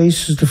destroyed the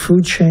bases of the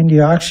food chain,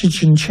 the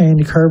oxygen chain,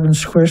 the carbon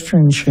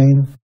sequestering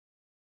chain,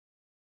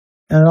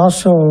 and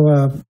also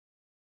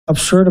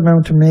absurd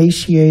amount of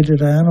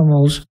emaciated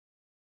animals.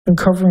 Been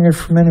covering it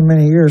for many,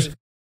 many years.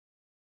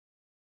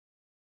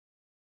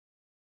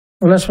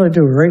 Well, that's what I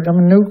do, right? I'm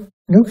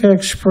a nuke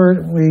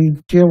expert. We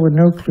deal with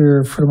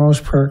nuclear for the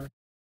most part.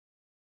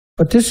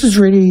 But this is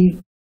really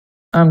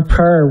on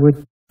par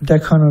with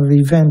that kind of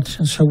event.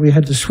 And so we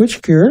had to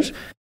switch gears.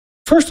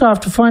 First off,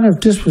 to find out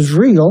if this was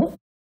real.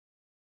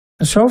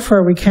 And so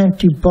far, we can't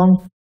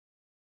debunk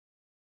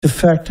the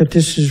fact that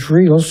this is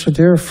real. So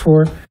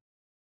therefore,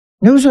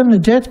 news on the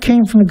death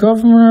came from the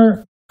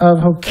governor of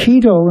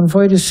Hokkaido,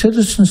 invited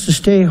citizens to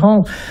stay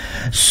home.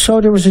 So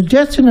there was a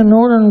death in the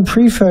northern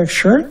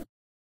prefecture.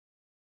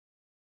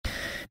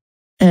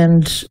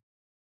 And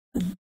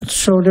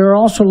so they're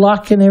also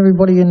locking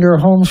everybody in their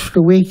homes for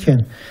the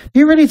weekend.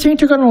 You really think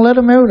they're going to let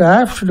them out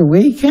after the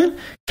weekend?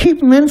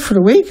 Keep them in for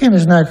the weekend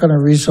is not going to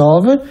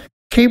resolve it.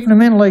 Keeping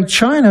them in like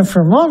China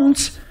for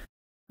months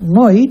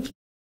might,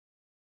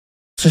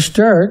 to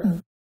start,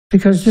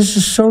 because this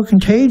is so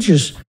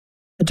contagious.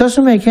 It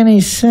doesn't make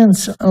any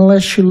sense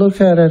unless you look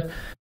at it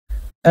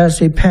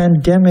as a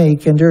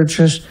pandemic and they're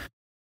just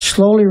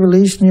slowly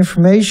releasing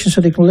information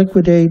so they can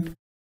liquidate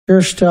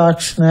their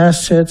stocks and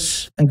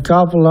assets and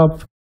gobble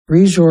up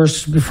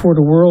resources before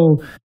the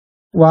world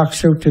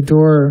walks out the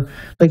door.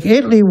 Like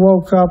Italy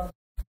woke up,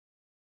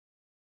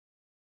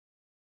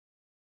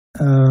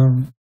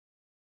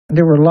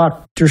 they were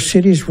locked, their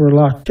cities were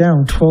locked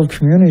down, 12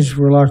 communities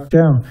were locked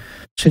down.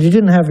 So they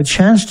didn't have a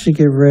chance to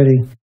get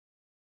ready.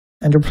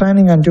 And they're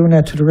planning on doing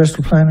that to the rest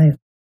of the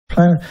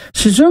planet.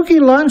 Suzuki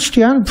launched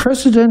the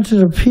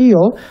unprecedented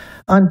appeal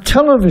on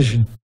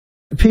television.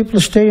 The people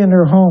to stay in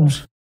their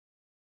homes.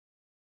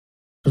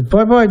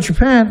 Bye-bye,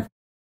 Japan.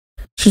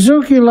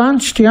 Suzuki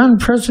launched the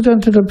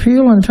unprecedented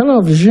appeal on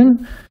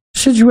television. The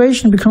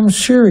situation becomes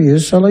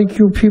serious. I'd like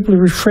you people to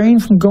refrain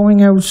from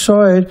going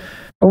outside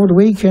over the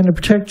weekend to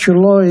protect your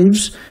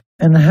lives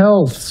and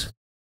health.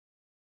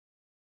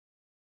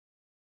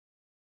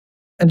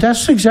 And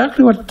that's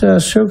exactly what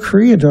South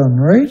Korea done,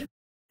 right?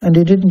 And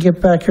they didn't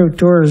get back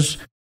outdoors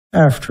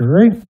after,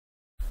 right?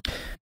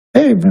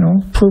 Hey,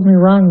 prove me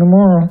wrong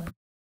tomorrow.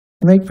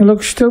 Make me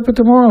look stupid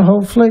tomorrow,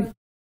 hopefully.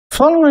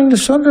 Following the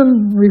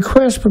sudden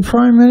request by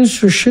Prime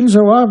Minister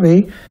Shinzo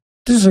Abe,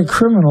 this is a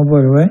criminal,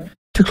 by the way,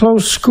 to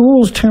close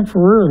schools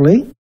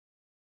temporarily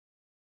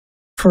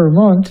for a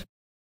month.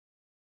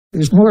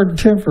 It's more than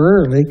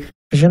temporarily,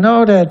 because you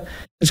know that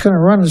it's going to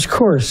run its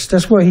course.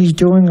 That's why he's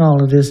doing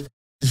all of this.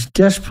 It's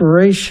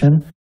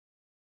desperation,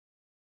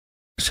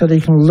 so they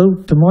can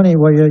loot the money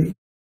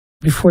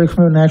before they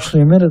come out and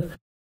actually admit it.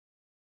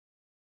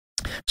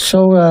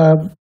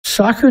 So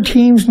soccer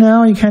teams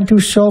now, you can't do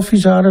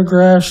selfies,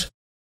 autographs.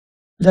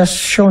 That's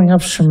showing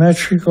up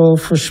symmetrical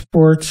for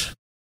sports.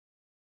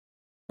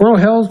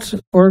 World Health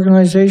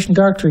Organization,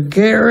 Dr.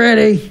 Get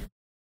ready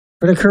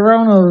for the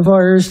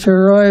coronavirus to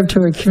arrive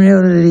to a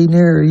community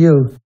near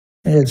you.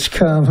 It's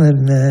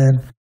coming,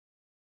 man.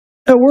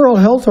 The World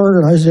Health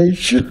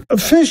Organization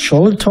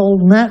official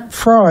told Matt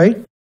Fry,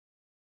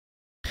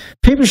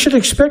 people should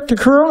expect the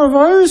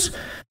coronavirus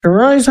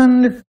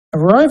to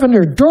arrive on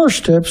their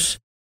doorsteps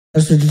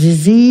as the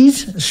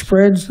disease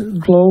spreads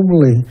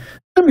globally.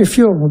 There'll be a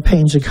few of them with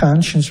pains of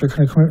conscience who are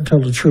going to come out and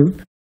tell the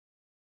truth.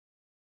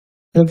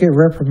 They'll get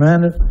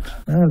reprimanded.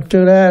 Don't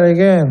do that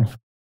again.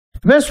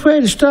 The best way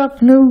to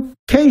stop new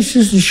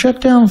cases is to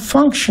shut down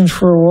functions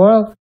for a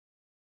while,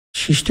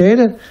 she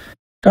stated.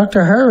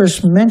 Dr.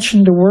 Harris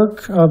mentioned the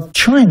work of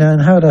China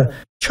and how the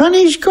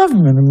Chinese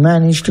government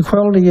managed to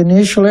quell the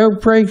initial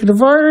outbreak of the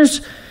virus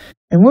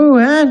in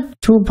Wuhan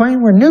to a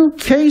point where new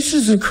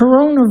cases of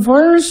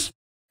coronavirus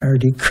are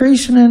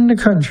decreasing in the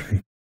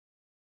country.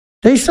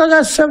 They still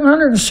got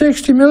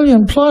 760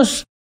 million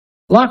plus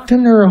locked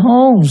in their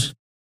homes.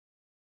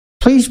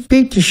 Police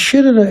beat the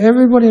shit out of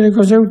everybody that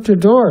goes out the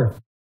door.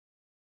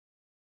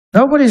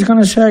 Nobody's going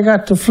to say I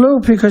got the flu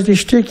because they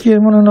stick you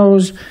in one of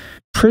those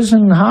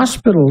prison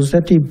hospitals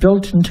that they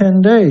built in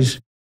 10 days.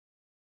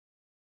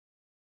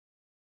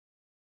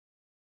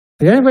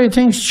 If anybody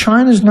thinks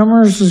China's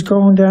numbers is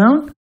going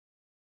down,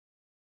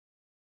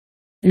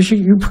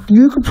 you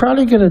could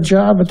probably get a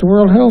job at the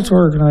World Health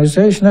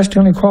Organization. That's the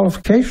only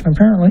qualification,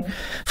 apparently.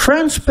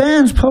 France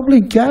bans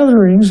public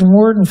gatherings of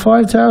more than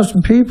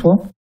 5,000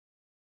 people.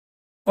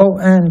 Oh,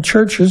 and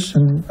churches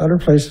and other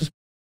places.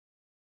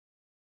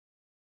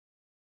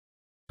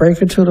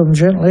 Break it to them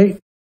gently.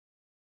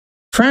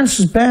 France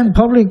has banned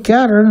public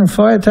gathering of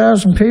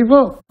 5,000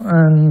 people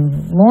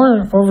and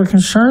more over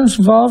concerns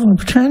involving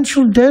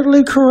potential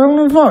deadly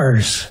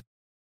coronavirus.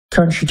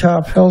 Country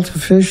top health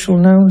official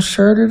announced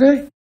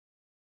Saturday.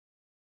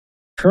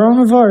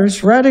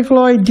 Coronavirus, radical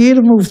idea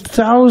to move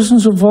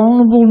thousands of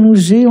vulnerable New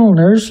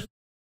Zealanders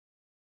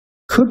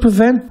could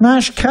prevent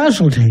mass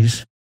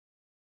casualties.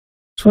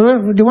 So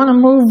they want to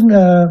move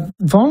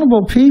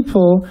vulnerable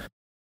people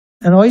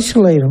and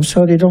isolate them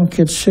so they don't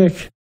get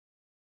sick.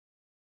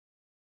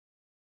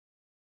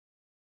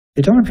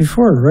 They've done it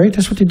before, right?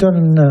 That's what they've done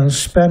in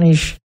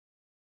Spanish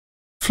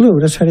flu.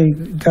 That's how they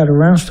got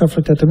around stuff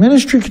like that. The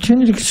ministry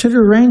continued to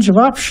consider a range of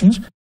options.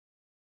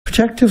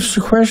 Protective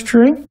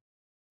sequestering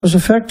was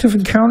effective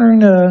in countering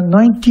the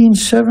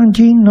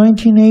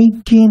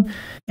 1917-1918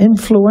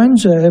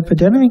 influenza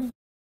epidemic.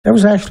 That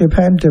was actually a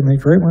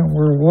pandemic, right? Went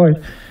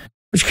worldwide,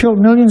 which killed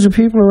millions of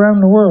people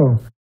around the world.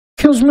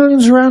 Kills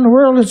millions around the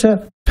world, it's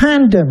a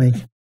pandemic.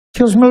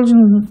 Kills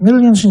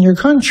millions in your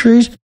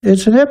countries,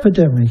 it's an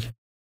epidemic.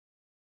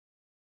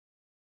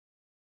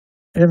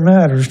 It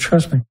matters,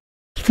 trust me.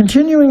 The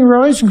continuing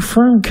rise in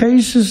confirmed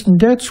cases and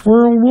deaths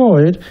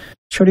worldwide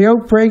show the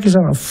outbreak is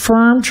on a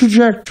firm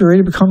trajectory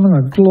to becoming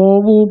a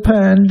global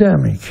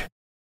pandemic.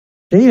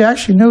 They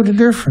actually know the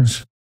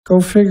difference. Go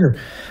figure.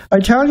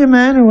 Italian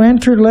man who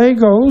entered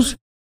Lagos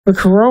with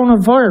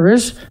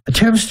coronavirus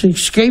attempts to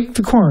escape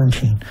the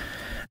quarantine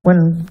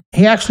when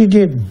he actually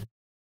didn't.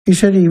 He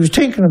said he was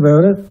thinking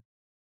about it.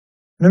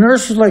 The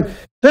nurse was like,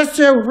 "That's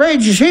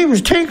outrageous. He was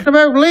thinking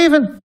about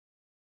leaving."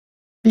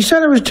 He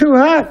said it was too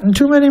hot and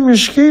too many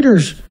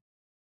mosquitoes.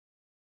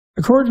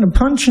 According to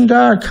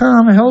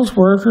Punchin.com, a health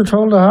worker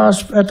told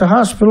at the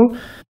hospital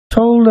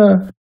told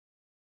a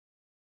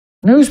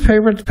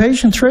newspaper that the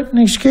patient threatened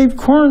to escape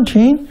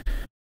quarantine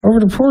over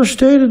the poor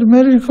state of the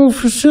medical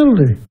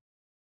facility.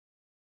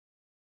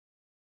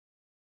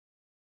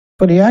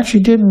 But he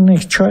actually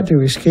didn't try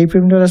to escape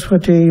him. That's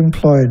what they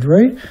implied,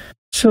 right?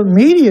 So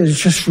media is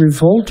just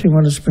revolting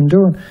what it's been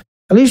doing.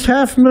 At least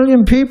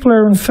 500,000 people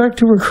are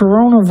infected with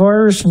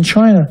coronavirus in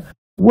China.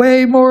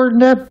 Way more than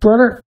that,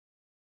 brother.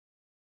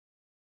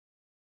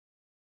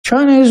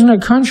 China isn't a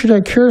country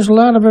that cares a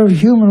lot about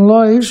human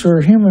lives or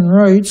human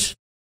rights.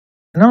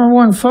 The number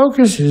one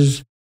focus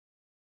is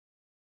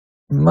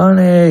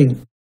money.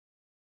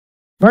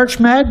 March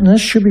Madness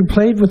should be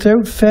played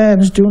without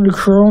fans due to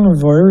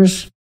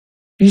coronavirus.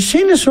 You've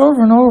seen this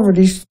over and over,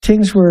 these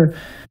things where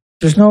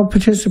there's no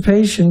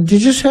participation. They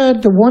just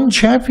had the one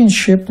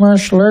championship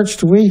martial arts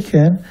the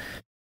weekend,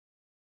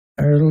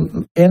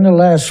 or end of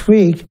last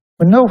week,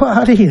 with no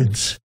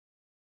audience.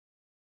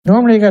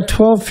 Normally you got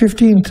 12,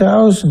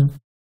 15,000.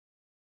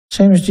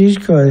 Same as these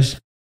guys.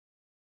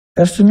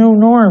 That's the new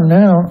norm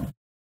now.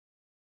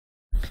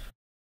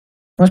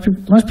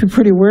 Must be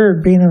pretty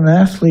weird being an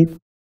athlete.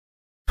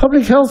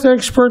 Public health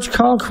experts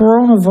call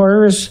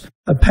coronavirus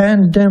a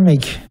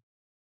pandemic.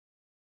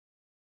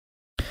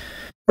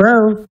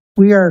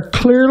 We are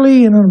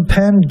clearly in a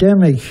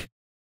pandemic.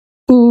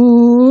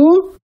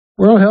 Ooh,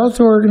 World Health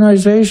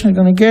Organization is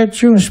going to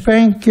get you and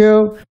spank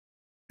you.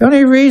 The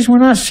only reason we're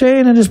not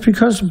saying it is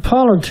because of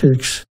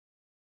politics.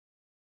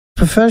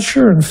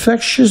 Professor of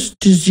Infectious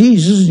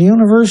Diseases at the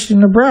University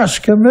of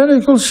Nebraska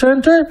Medical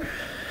Center.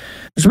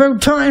 It's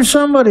about time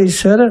somebody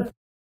said it.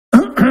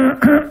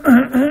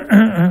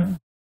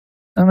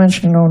 I'm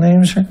mentioning no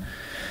names here.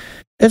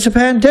 It's a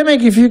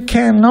pandemic if you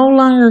can no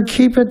longer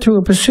keep it to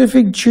a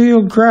specific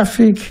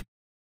geographic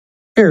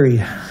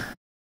area.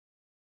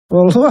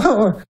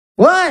 Well,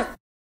 what?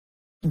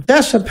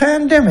 That's a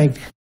pandemic.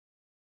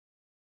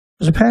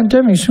 It was a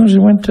pandemic as soon as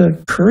it went to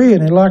Korea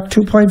and they locked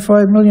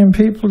 2.5 million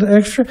people to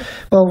extra.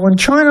 Well, when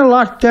China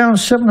locked down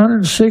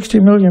 760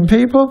 million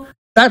people,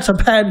 that's a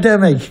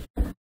pandemic.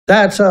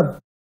 That's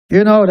gone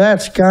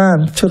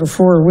to the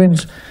four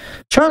winds.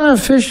 China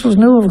officials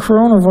knew of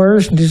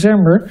coronavirus in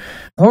December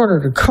in order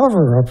to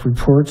cover up,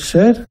 reports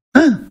said.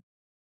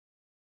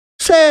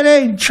 Say it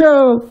ain't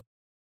true.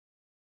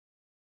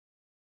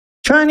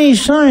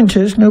 Chinese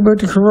scientists knew about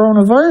the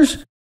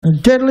coronavirus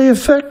and deadly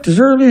effect as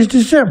early as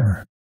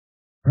December.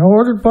 and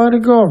ordered by the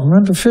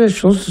government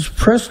officials to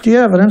suppress the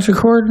evidence,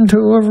 according to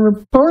a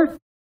report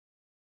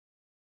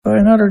by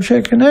another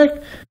chicken neck.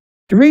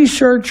 The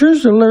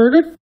researchers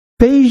alerted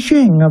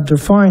Beijing of their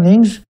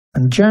findings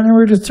on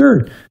January the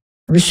 3rd,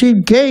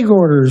 received gag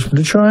orders from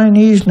the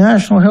Chinese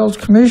National Health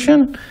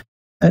Commission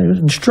and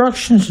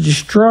instructions to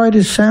destroy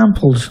the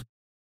samples.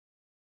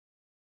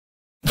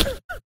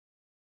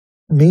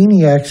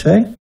 Maniacs,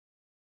 eh?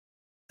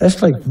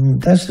 That's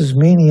as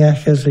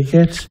maniac as it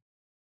gets.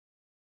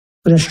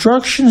 But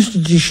instructions to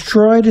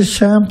destroy the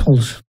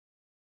samples.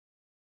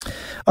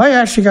 I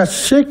actually got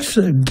 6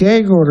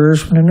 gag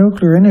orders from the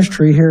nuclear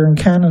industry here in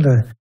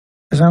Canada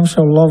because I'm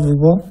so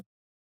lovable.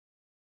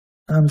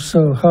 I'm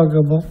so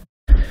huggable.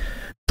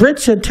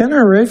 Brits at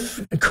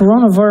Tenerife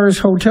coronavirus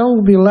hotel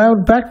will be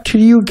allowed back to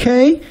the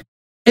UK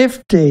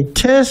if they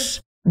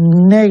test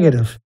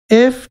negative.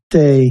 If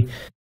they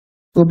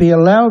will be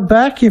allowed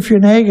back if you're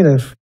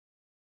negative.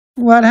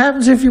 What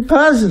happens if you're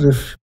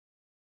positive?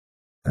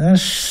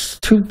 That's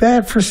too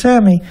bad for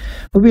Sammy.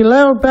 Will be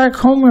allowed back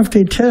home if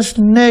they test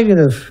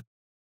negative.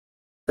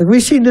 Like,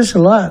 we've seen this a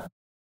lot.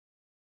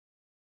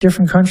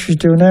 Different countries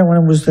doing that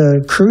when it was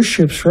the cruise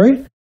ships,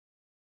 right?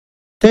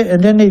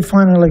 And then they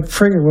finally, like,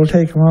 frigate, we'll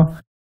take them all.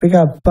 We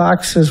got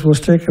boxes, we'll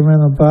stick them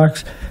in a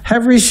box.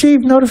 Have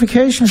received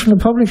notifications from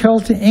the Public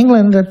Health in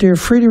England that they're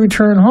free to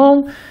return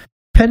home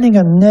pending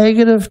a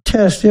negative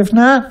test. If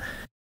not,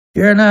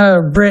 you're not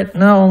a Brit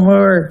no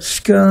more,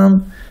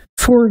 scum.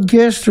 4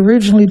 guests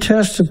originally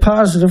tested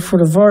positive for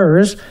the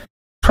virus,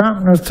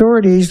 prompting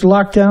authorities to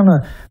lock down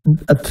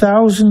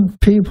 1,000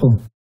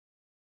 people.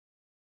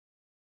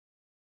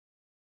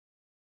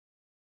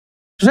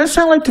 Does that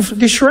sound like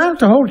they surrounded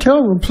the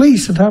hotel with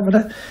police on top of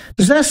that?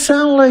 Does that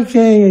sound like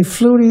a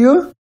flu to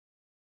you?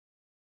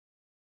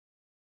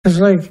 It's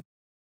like,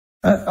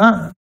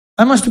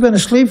 I must have been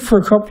asleep for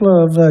a couple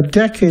of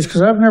decades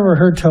because I've never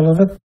heard tell of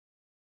it.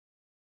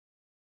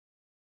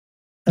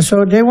 And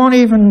so they won't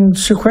even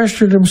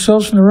sequester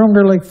themselves in the room.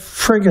 They're like,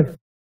 frigate.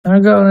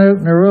 I'm going out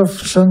on the roof,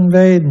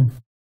 sunbathing.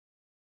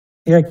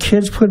 You got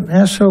kids putting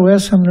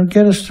SOS on to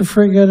get us to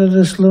frig out of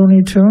this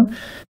Looney Tune.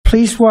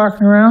 Police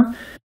walking around,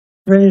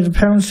 ready to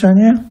pounce on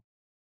you.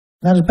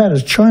 Not as bad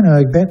as China,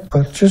 I bet,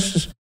 but just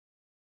as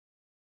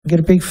get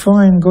a big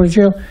fine and go to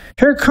jail.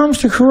 Here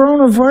comes the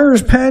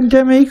coronavirus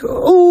pandemic.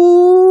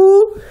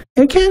 Ooh,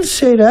 you can't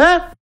say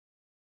that.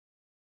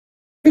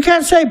 You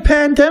can't say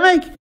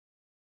pandemic.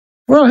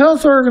 World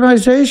Health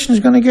Organization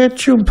is going to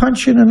get you and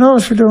punch you in the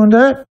nose for doing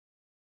that.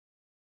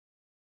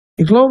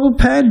 The global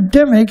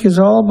pandemic is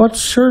all but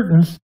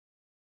certain.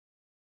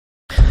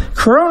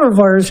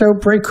 Coronavirus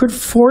outbreak could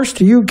force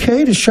the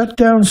UK to shut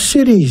down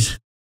cities.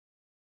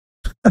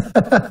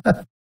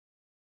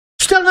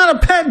 Still not a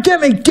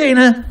pandemic,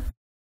 Dana.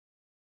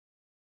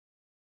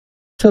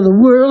 Till the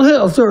World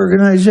Health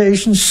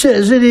Organization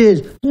says it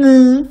is.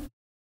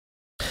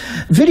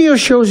 Video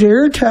shows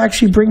air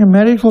taxi bringing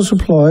medical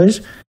supplies.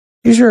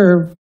 These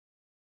are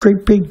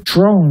great big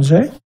drones,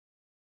 eh?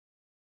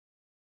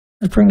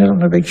 Let's bring that up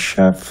in a big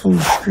shot, full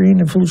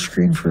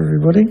screen for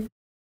everybody.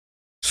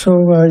 So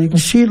you can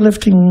see it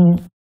lifting.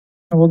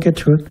 We'll get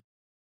to it.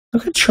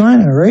 Look at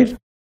China, right?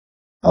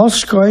 All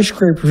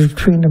skyscrapers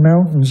between the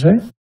mountains, eh?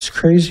 It's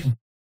crazy.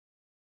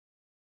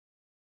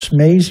 It's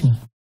amazing.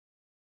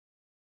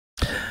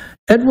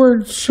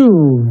 Edward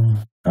Sue.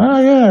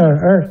 Oh,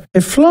 yeah.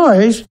 It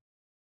flies,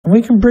 and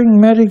we can bring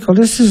medical.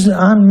 This is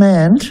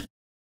unmanned.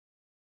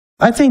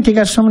 I think they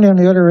got somebody on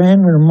the other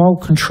end with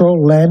remote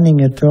control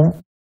landing it,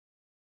 though.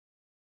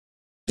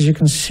 As you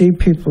can see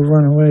people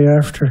run away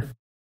after.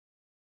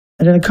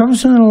 And then it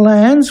comes in and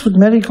lands with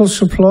medical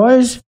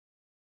supplies,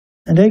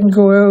 and they can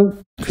go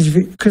out,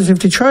 because if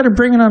they try to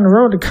bring it on the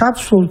road, the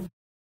cops will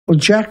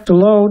jack the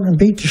load and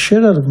beat the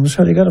shit out of them,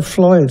 so they got to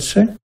fly it,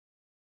 see?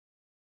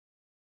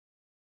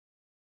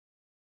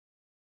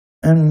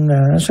 And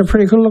that's a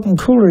pretty good-looking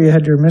cooler you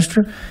had there,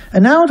 mister.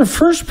 And now the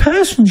first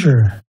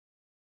passenger.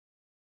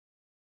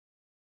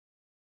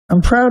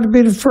 I'm proud to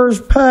be the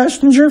first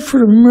passenger for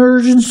the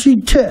emergency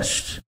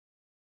test.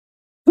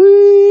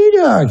 Wee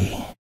doggy.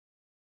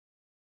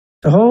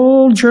 The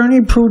whole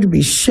journey proved to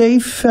be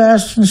safe,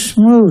 fast, and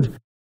smooth.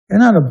 You're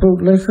not a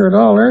bootlicker at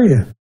all, are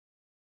you?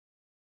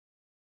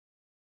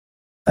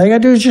 All you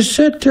gotta do is just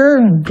sit there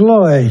and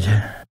glide.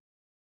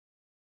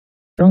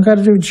 Don't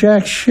gotta do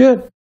jack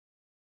shit.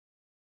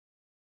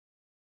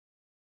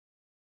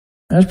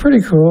 That's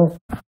pretty cool.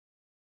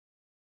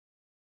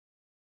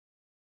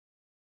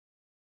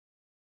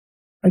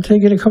 I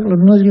take it a couple of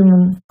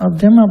million of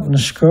them up in the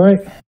sky.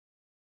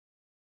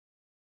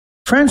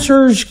 France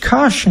urged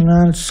caution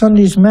on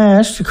Sunday's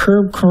mass to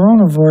curb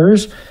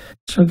coronavirus,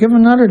 so give them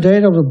another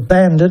day they'll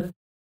ban it.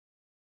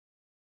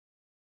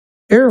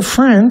 Air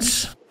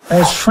France,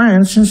 as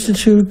France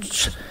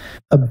institutes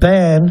a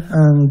ban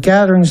on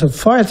gatherings of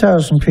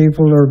 5,000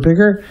 people or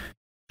bigger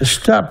to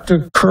stop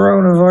the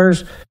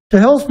coronavirus. The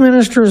health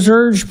minister has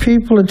urged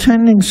people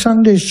attending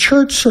Sunday's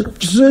church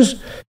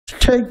services to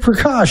take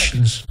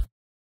precautions.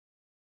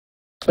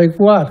 Like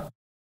what?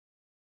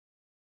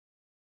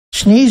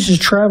 Sneezes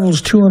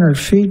travels 200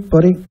 feet,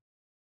 buddy.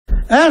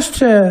 asked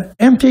to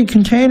empty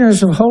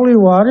containers of holy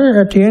water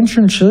at the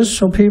entrances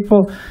so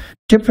people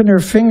dipping their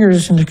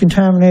fingers into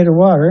contaminated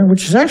water,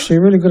 which is actually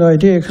a really good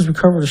idea because we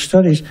covered the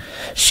studies.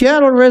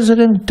 Seattle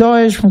resident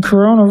dies from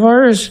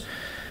coronavirus.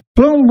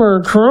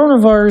 Bloomberg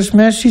coronavirus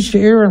message to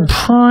air on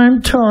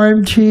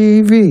primetime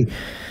TV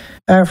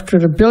after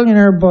the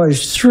billionaire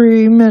buys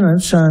 3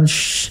 minutes on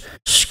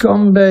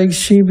scumbag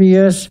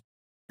CBS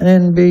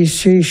and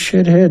NBC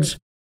shitheads.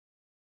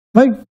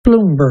 Mike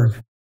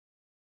Bloomberg.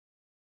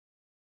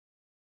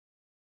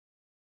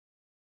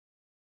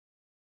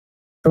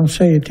 Don't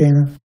say it,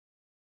 Dana.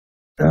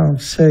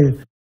 Don't say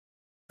it.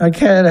 I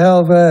can't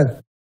help it.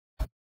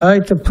 I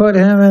like to put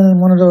him in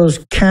one of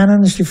those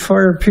cannons to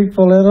fire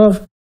people out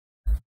of,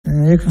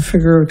 and you can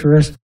figure out the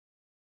rest.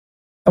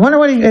 I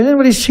wonder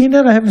anybody's seen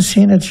that? I haven't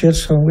seen it yet,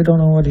 so we don't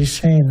know what he's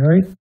saying,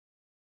 right?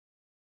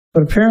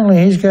 But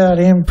apparently he's got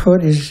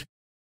input.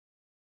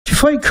 To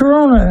fight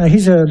corona,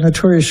 he's a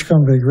notorious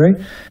scumbag,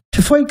 right?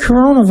 To fight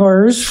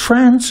coronavirus,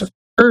 France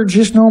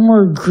urges no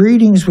more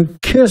greetings with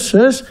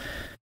kisses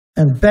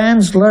and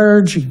bans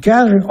large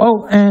gathering,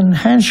 and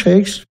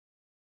handshakes.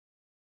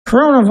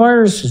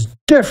 Coronavirus is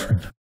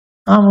different.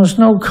 Almost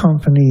no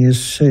company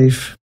is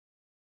safe.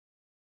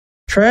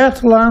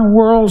 Triathlon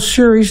World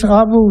Series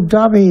Abu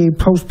Dhabi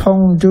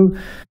postponed due.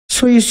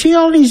 So you see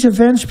all these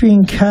events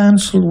being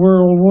cancelled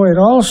worldwide.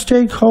 All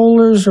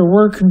stakeholders are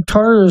working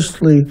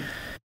tirelessly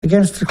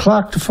against the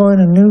clock to find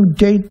a new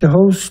date to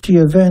host the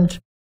event.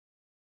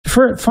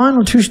 The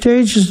final 2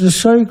 stages of the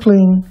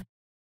cycling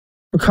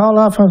were called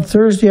off on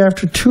Thursday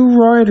after 2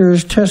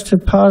 riders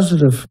tested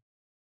positive.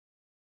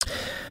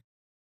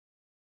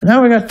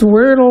 Now we got the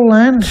weird old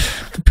land.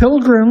 The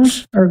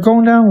pilgrims are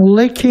going down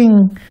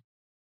licking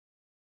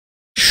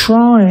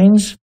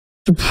shrines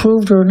to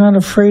prove they're not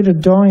afraid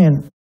of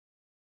dying.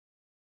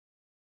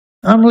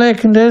 I'm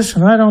licking this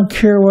and I don't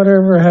care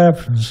whatever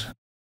happens.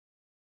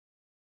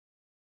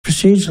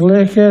 Proceeds to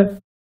lick it.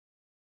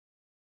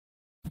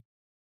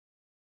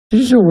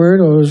 These are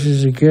weirdos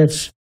as it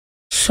gets.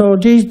 So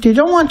they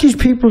don't want these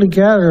people to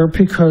gather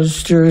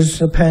because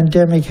there's a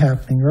pandemic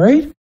happening,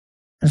 right?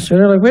 And so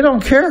they're like, we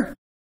don't care.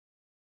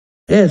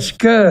 It's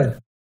good.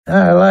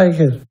 I like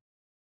it.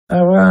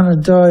 I want to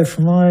die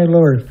for my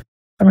Lord.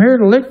 I'm here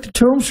to lick the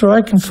tomb so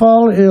I can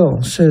fall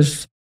ill,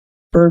 says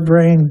bird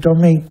brain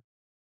dummy.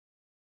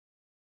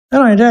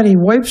 Not only that, he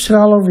wipes it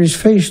all over his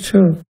face,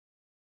 too.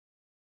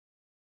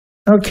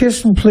 No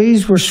kissing,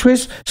 please. We're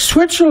Swiss.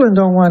 Switzerland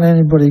don't want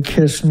anybody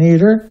kissing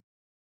either.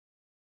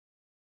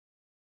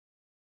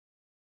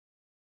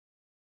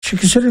 Should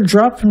consider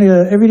dropping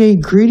the everyday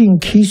greeting,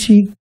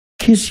 kissy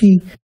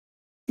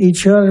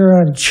each other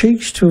on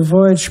cheeks to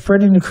avoid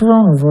spreading the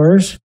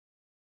coronavirus.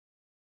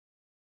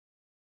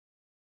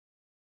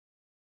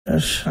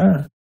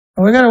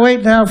 We got to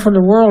wait now for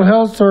the World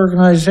Health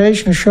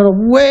Organization to show up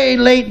way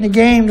late in the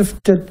game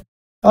to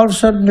all of a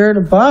sudden they're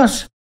the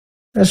boss.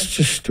 That's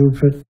just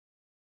stupid.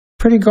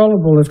 Pretty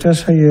gullible if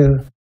that's how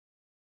you're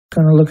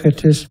going to look at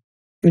this.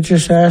 You're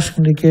just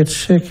asking to get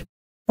sick.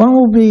 One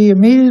will be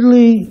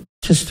immediately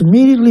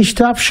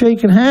stop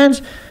shaking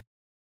hands,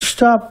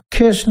 stop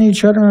kissing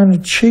each other on the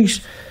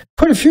cheeks.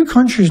 Quite a few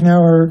countries now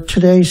are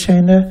today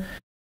saying that.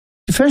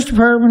 Defense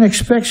Department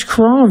expects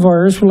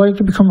coronavirus will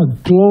likely become a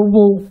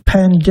global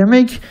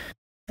pandemic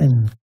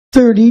in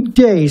 30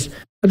 days.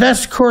 But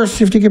that's, of course,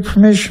 you have to get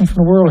permission from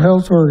the World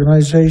Health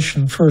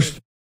Organization first.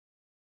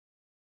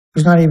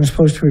 It's not even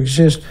supposed to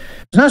exist.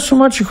 It's not so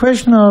much a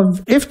question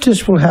of if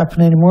this will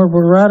happen anymore,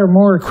 but rather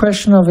more a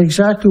question of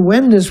exactly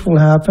when this will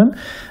happen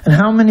and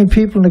how many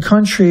people in the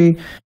country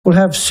will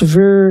have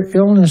severe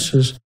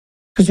illnesses.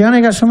 Because you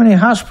only got so many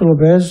hospital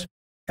beds,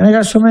 and I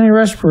got so many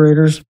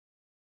respirators.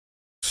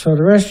 So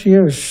the rest of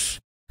you is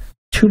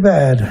too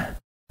bad.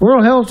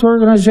 World Health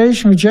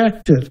Organization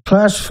rejected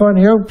classifying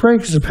the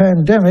outbreak as a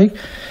pandemic,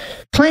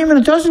 claiming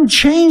it doesn't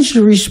change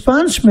the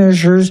response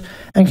measures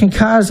and can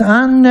cause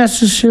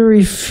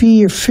unnecessary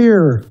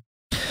fear.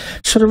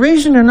 So the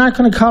reason they're not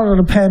going to call it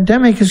a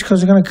pandemic is because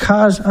they're going to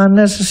cause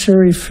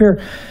unnecessary fear.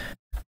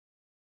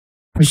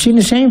 We've seen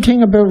the same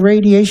thing about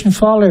radiation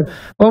fallout.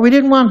 Well, we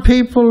didn't want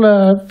people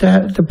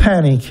to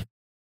panic.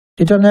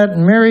 They've done that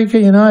in America,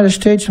 United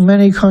States, and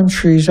many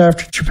countries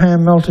after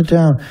Japan melted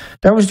down.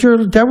 That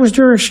was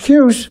their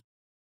excuse.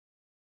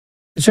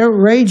 It's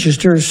outrageous.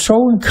 They're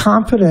so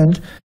incompetent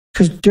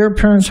because their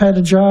parents had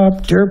a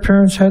job, their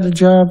parents had a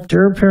job,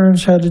 their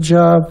parents had a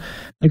job.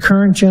 The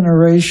current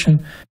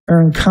generation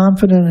are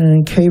incompetent and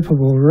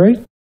incapable, right?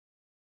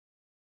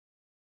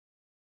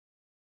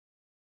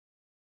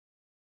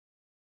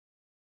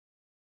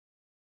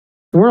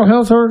 The World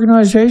Health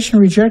Organization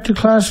rejected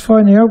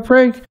classifying the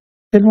outbreak.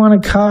 Didn't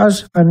want to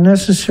cause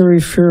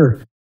unnecessary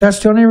fear. That's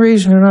the only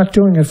reason they're not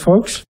doing it,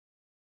 folks.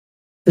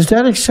 Is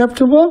that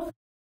acceptable?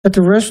 That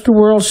the rest of the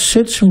world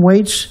sits and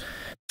waits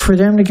for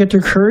them to get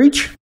their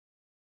courage?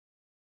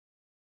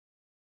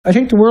 I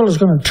think the world is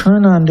going to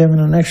turn on them in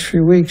the next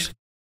few weeks.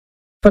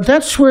 But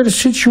that's where the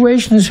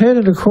situation is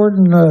headed,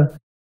 according to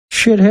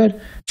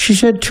Shithead. She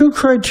said 2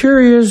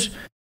 criteria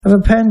of a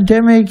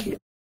pandemic,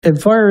 a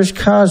virus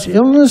cause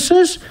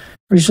illnesses,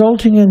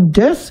 resulting in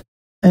death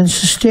and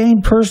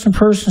sustained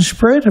person-to-person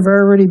spread have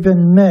already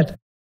been met.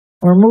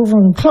 We're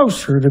moving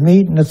closer to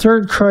meeting the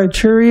third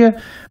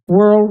criteria,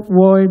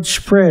 worldwide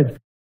spread.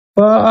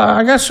 Well,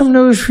 I got some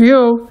news for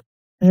you,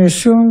 and you're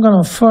soon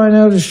going to find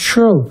out it's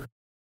true,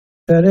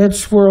 that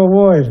it's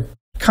worldwide.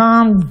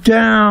 Calm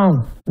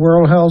down,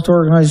 World Health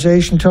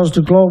Organization tells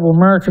the global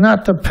market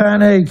not to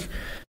panic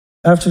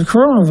after the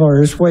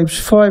coronavirus wipes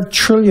 $5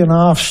 trillion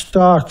off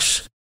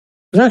stocks.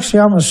 It's actually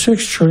almost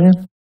 $6 trillion.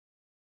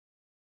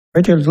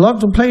 Right there, love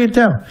to play it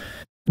down.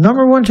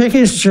 Number one thing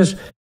is just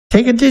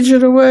take a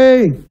digit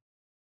away.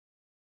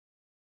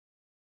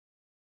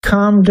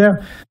 Calm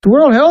down. The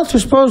World Health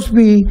is supposed to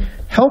be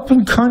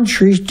helping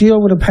countries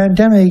deal with a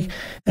pandemic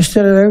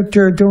instead of out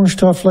there doing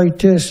stuff like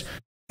this.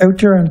 Out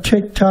there on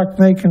TikTok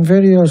making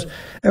videos,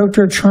 out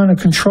there trying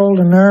to control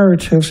the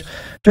narratives.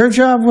 Their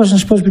job wasn't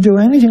supposed to be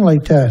doing anything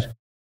like that.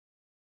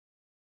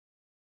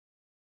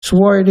 So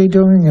why are they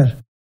doing it?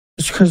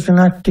 It's because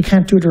they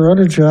can't do their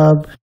other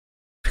job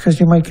because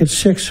they might get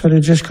sick, so they're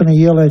just going to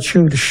yell at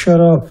you to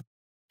shut up.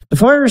 The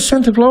virus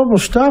sent the global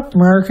stock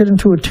market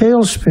into a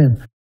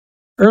tailspin.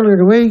 Earlier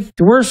the week,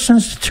 the worst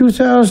since the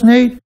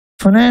 2008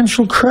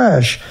 financial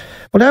crash.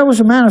 Well, that was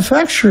a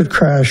manufactured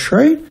crash,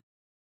 right?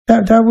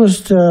 That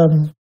was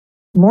the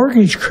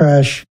mortgage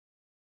crash.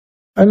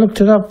 I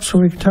looked it up so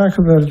we can talk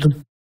about it.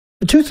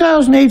 The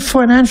 2008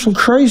 financial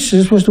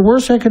crisis was the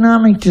worst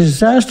economic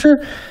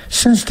disaster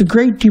since the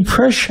Great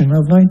Depression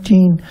of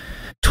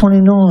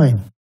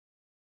 1929.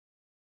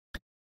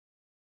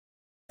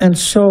 And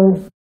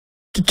so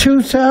the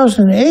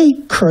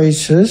 2008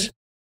 crisis,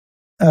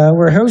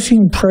 where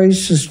housing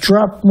prices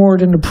dropped more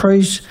than the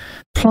price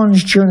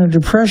plunged during the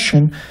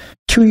Depression,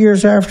 2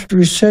 years after the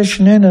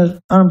recession ended,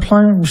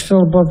 unemployment was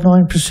still above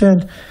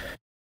 9%.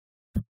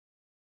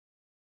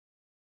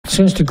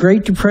 Since the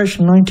Great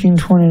Depression,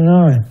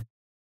 1929.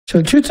 So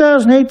the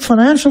 2008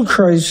 financial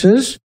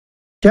crisis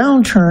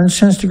downturn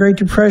since the Great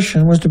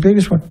Depression was the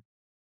biggest one.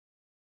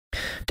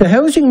 The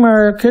housing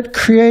market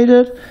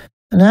created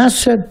an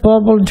asset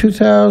bubble in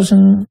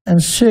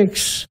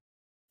 2006.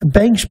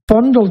 Banks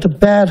bundled the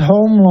bad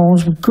home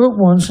loans with good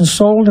ones and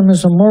sold them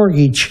as a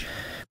mortgage,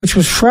 which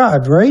was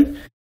fraud, right?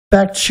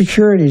 Backed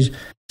securities.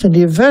 And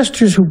the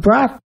investors who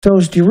bought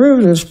those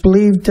derivatives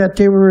believed that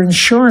they were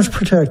insurance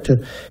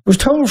protected. It was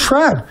total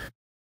fraud.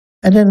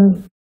 And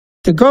then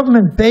the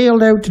government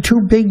bailed out the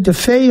too big to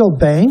fail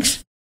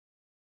banks,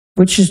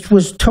 which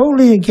was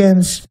totally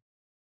against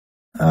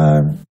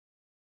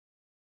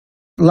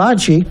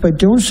logic by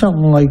doing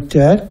something like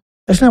that.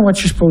 That's not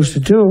what you're supposed to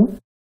do.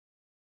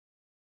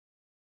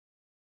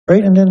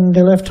 Right? And then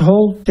they left the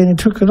whole, then they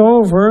took it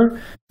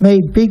over,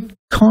 made big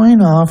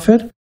coin off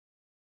it,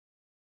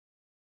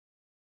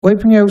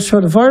 wiping out. So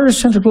the virus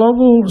sent the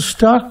global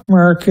stock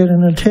market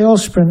in a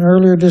tailspin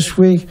earlier this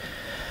week.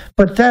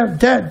 But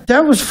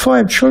that was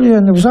 $5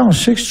 trillion. It was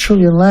almost $6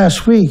 trillion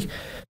last week.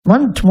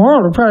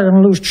 Tomorrow, they're probably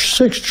going to lose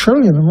 $6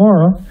 trillion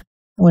tomorrow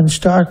when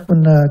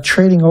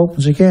trading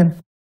opens again.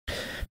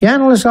 The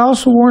analysts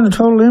also warned the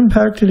total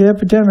impact of the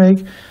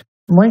epidemic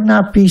might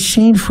not be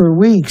seen for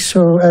weeks,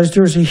 so as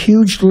there's a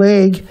huge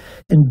lag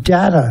in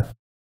data.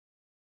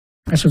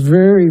 That's a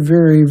very,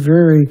 very,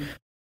 very,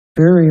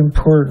 very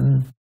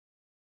important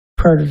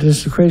part of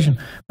this equation.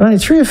 But only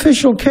 3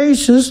 official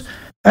cases.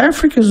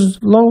 Africa's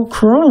low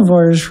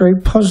coronavirus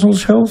rate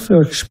puzzles health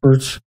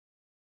experts.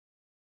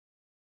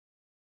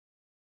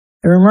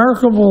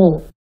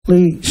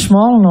 Remarkably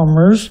small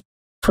numbers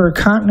for a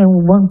continent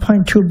with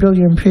 1.2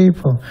 billion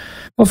people.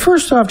 Well,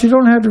 first off, they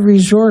don't have the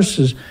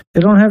resources. They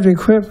don't have the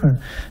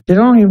equipment. They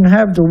don't even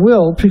have the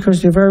will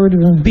because they've already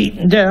been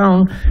beaten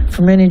down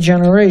for many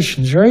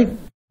generations, right?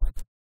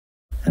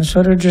 And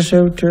so they're just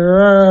out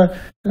there,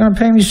 they're going to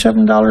pay me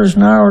 $7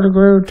 an hour to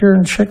go out there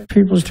and check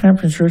people's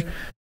temperatures,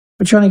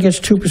 which only gets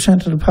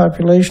 2% of the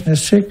population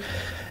that's sick.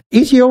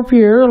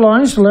 Ethiopia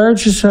Airlines, the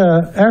largest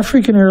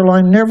African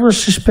airline, never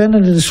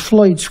suspended its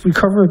flights. We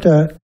covered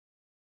that.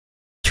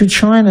 To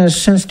China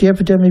since the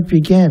epidemic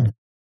began.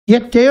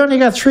 Yet they only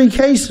got 3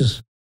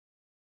 cases.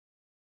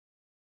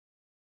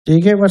 Do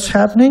you get what's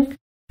happening?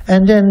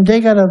 And then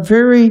they got a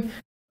very,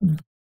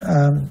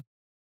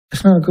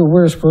 it's not a good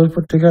word, I suppose,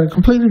 but they got a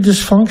completely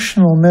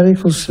dysfunctional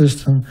medical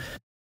system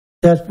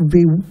that would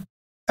be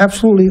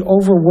absolutely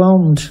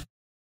overwhelmed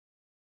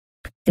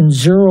in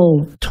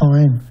 0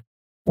 time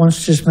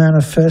once this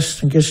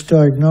manifests and gets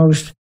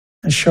diagnosed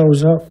and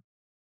shows up.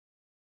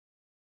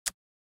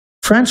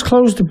 France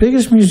closed the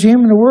biggest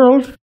museum in the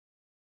world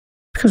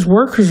because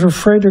workers are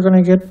afraid they're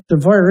going to get the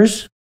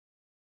virus.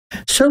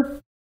 So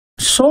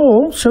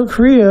Seoul, South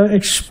Korea,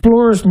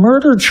 explores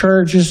murder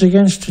charges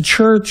against the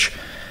church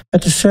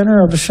at the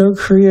center of the South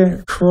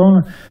Korea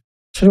corona.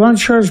 So they want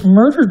to charge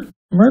murder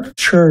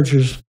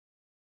charges.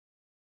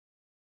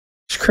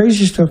 It's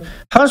crazy stuff.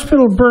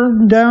 Hospital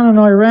burned down in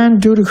Iran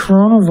due to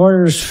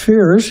coronavirus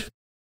fears.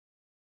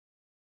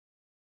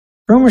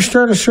 Rumors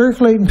started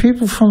circulating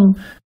people from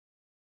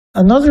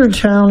Another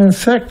town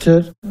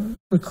infected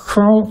with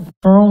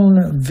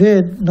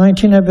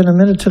COVID-19 had been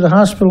admitted to the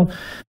hospital,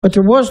 but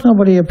there was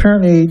nobody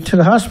apparently to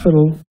the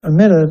hospital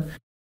admitted.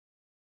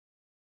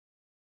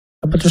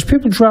 But there's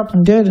people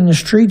dropping dead in the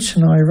streets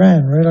in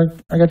Iran, right?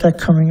 I got that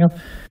coming up.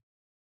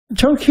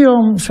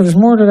 Tokyo, so there's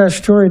more to that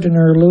story than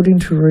they're alluding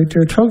to right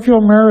there. Tokyo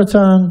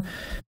Marathon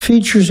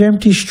features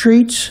empty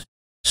streets,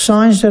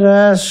 signs that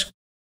ask,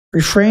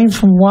 refrain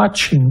from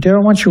watching. They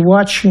don't want you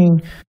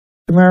watching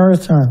the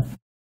marathon.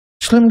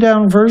 Slimmed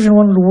down version,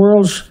 one of the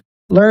world's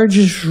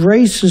largest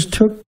races,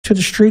 took to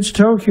the streets of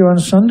Tokyo on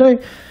Sunday.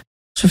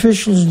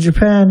 Officials in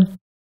Japan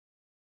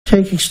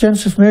take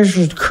extensive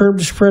measures to curb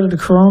the spread of the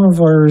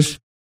coronavirus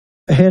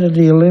ahead of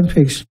the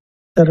Olympics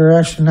that are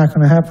actually not going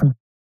to happen.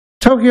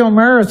 Tokyo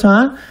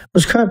Marathon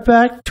was cut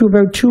back to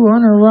about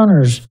 200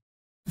 runners,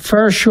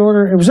 far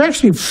shorter. It was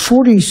actually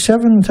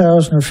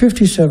 47,000 or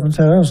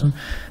 57,000.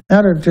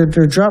 Now they're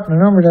dropping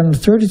the number down to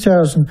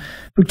 30,000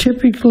 who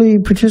typically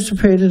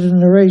participated in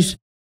the race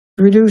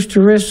to reduce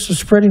the risks of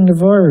spreading the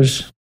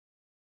virus.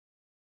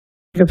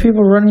 You got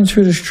people running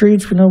through the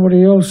streets with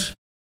nobody else.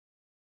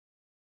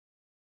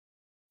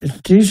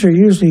 These are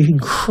usually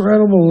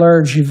incredible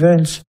large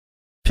events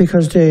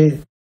because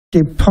they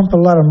pump a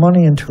lot of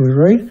money into it,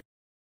 right?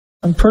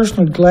 I'm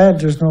personally glad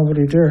there's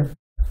nobody there.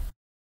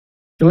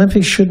 The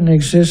Olympics shouldn't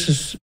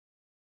exist.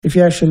 If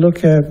you actually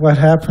look at what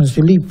happens,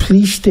 they leave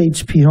police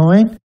states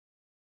behind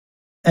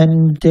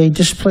and they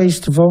displace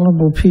the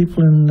vulnerable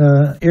people in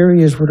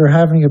areas where they're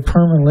having it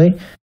permanently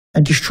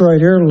and destroy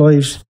their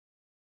lives.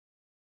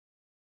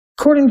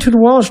 According to the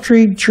Wall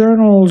Street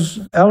Journal's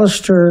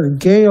Alistair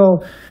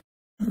Gale,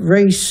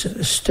 race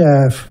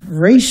staff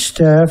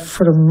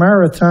for the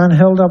marathon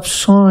held up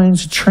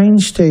signs at train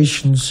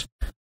stations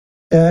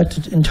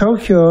in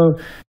Tokyo.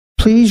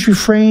 Please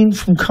refrain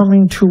from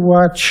coming to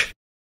watch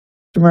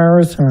the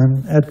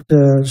marathon at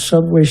the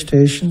subway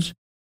stations.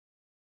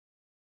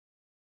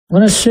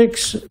 One of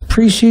 6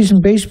 preseason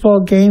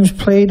baseball games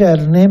played at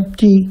an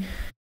empty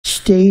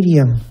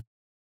stadium.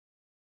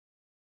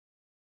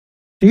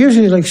 They're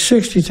usually like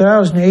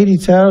 60,000,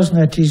 80,000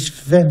 at these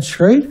events,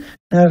 right?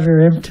 Now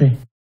they're empty.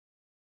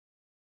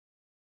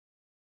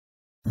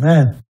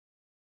 Man,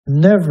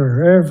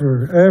 never,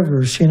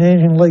 ever seen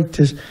anything like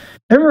this.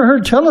 Never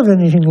heard tell of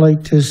anything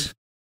like this.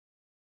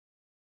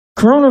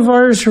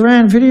 Coronavirus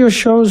Iran video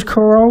shows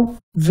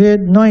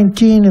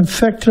COVID-19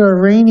 infected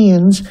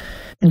Iranians,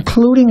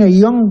 including a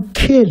young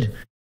kid,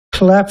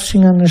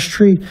 collapsing on the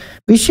street.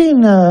 We've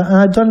seen,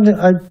 I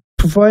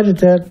provided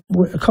that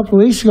a couple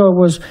of weeks ago,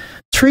 was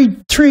three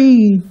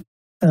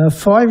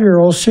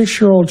 5-year-old,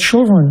 6-year-old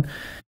children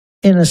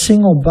in a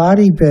single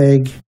body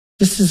bag.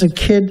 This is a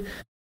kid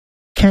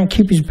can't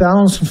keep his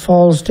balance and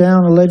falls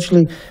down,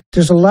 allegedly.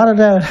 There's a lot of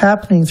that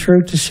happening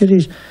throughout the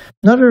cities.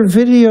 Another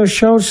video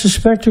showed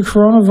suspected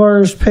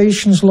coronavirus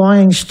patients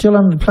lying still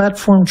on the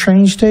platform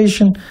train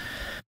station.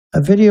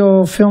 A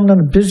video filmed on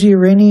a busy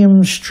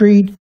Iranian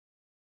street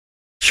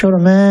showed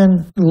a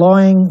man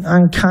lying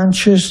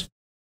unconscious.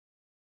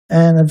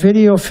 And a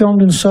video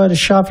filmed inside a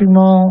shopping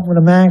mall with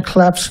a man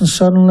collapsing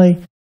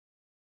suddenly,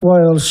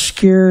 while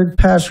scared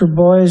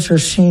passerbys are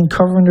seen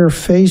covering their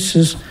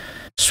faces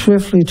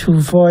swiftly to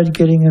avoid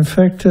getting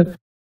infected.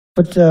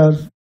 But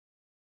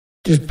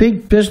there's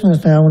big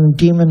business now in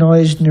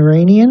demonizing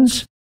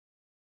Iranians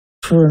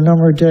for a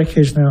number of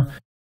decades now.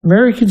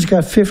 Americans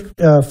got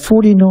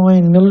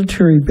 49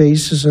 military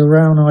bases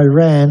around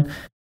Iran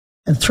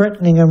and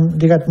threatening them.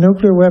 They got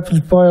nuclear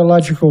weapons,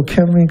 biological,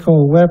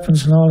 chemical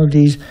weapons, and all of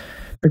these.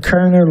 They're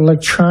carrying out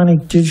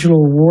electronic,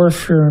 digital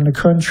warfare in the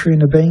country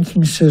and the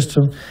banking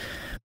system.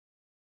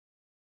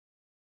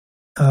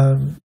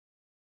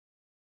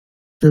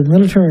 The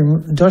military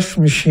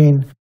industrial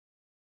machine,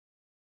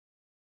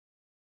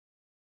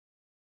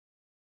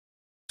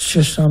 it's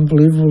just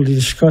unbelievably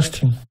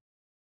disgusting.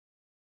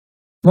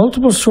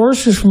 Multiple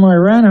sources from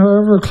Iran,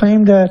 however,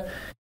 claim that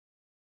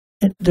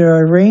the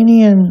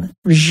Iranian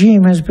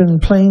regime has been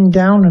playing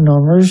down the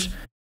numbers.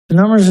 The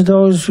numbers of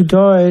those who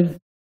died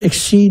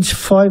exceeds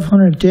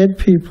 500 dead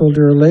people,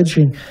 they're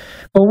alleging.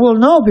 But we'll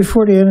know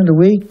before the end of the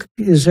week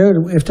is out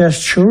if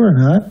that's true or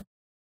not.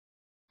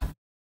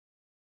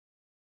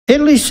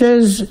 Italy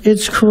says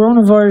its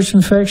coronavirus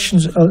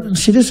infections,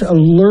 see this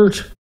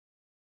alert,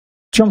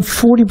 jumped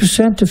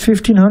 40% to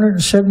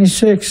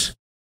 1,576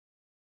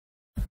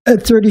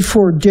 at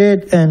 34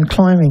 dead and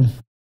climbing.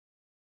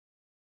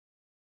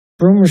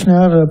 Rumors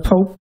now the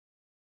Pope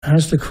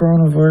has the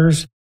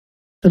coronavirus.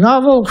 The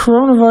novel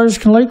coronavirus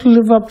can likely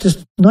live up to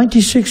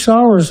 96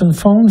 hours on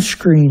phone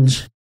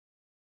screens,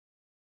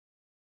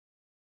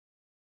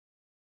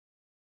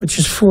 which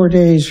is 4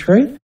 days,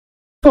 right?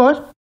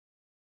 But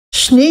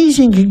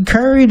sneezing can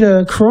carry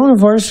the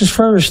coronavirus as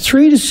far as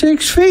 3 to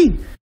 6 feet,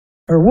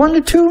 or 1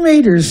 to 2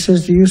 meters,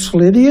 says the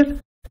useful idiot.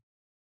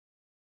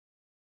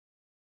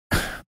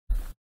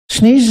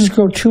 Sneezes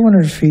go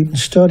 200 feet in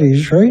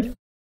studies, right?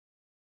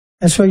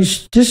 And so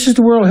this is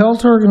the World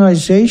Health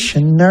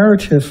Organization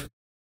narrative.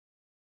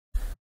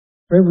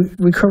 Right?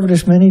 We covered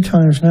this many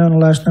times now in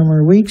the last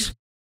number of weeks.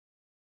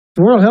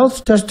 The World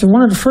Health, that's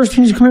one of the first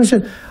things that come in and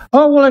said,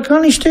 oh, well, I can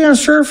only stay on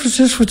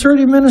surfaces for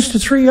 30 minutes to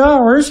 3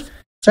 hours.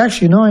 It's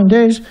actually 9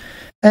 days.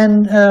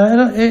 And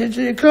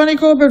it can only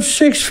go about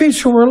 6 feet,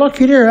 so we're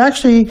lucky there.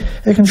 Actually,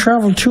 it can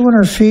travel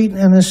 200 feet,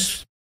 and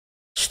this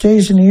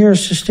stays in the air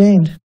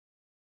sustained.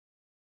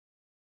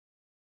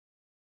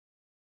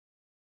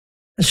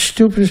 It's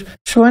stupid.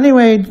 So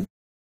anyway,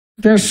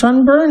 they're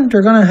sunburned.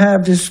 They're going to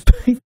have this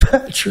big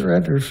patch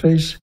around their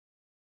face.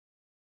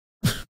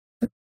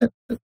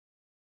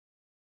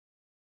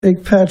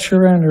 Big patch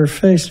around their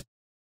face.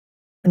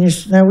 And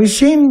now we've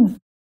seen,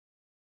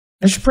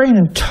 they're spraying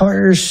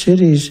entire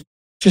cities,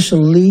 just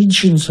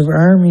legions of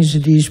armies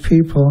of these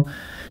people.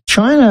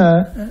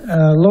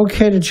 China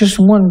located just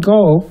in one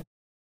go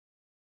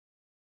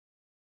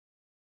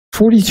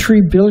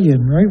 43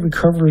 billion, right? We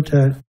covered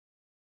that.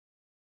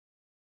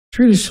 It's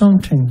really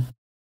something.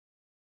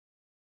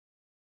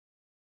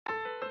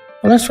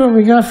 Well, that's what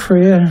we got for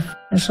you.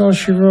 That's all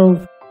she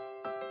wrote.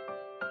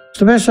 It's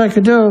the best I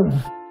could do.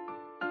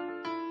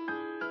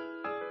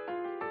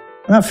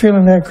 I'm not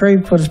feeling that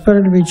great, but it's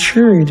better to be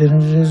cheery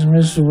than it is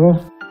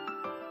miserable.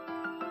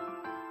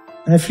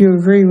 And if you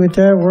agree with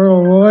that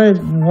worldwide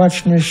and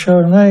watching this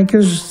show tonight,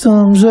 give us a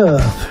thumbs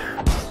up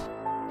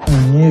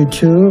on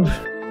YouTube.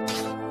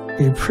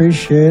 We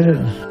appreciate it.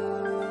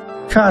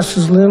 It costs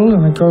us little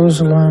and it goes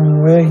a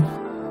long way.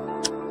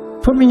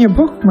 Put me in your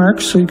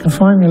bookmarks so you can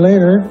find me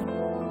later.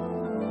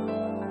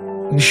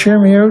 You can share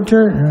me out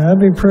there, and that'd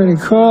be pretty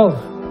cool.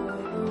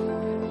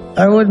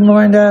 I wouldn't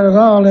mind that at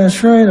all,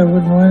 that's right, I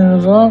wouldn't mind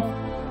it at all.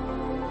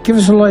 Give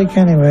us a like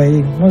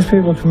anyway. Most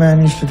people can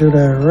manage to do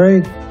that,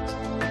 right?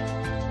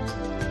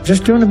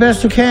 Just doing the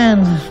best I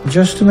can,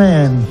 just a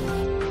man.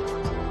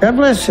 God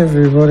bless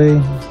everybody.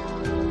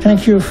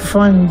 Thank you for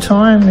finding the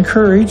time, the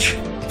courage,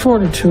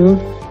 fortitude.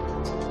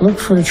 Look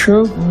for the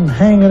truth and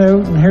hang it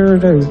out and hear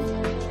it out.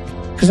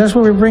 Because that's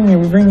what we bring you.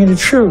 We bring you the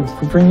truth.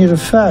 We bring you the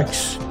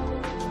facts.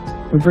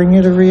 We bring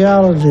you the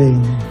reality.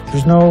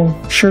 There's no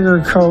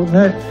sugarcoating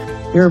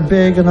it. You're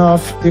big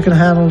enough. You can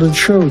handle the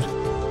truth.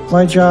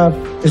 My job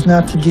is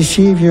not to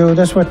deceive you.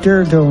 That's what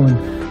they're doing.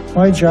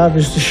 My job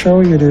is to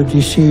show you they're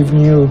deceiving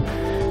you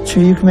so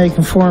you can make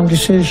informed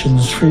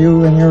decisions for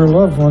you and your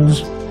loved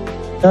ones.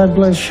 God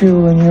bless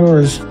you and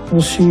yours.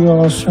 We'll see you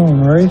all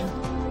soon, right?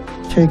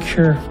 Take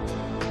care.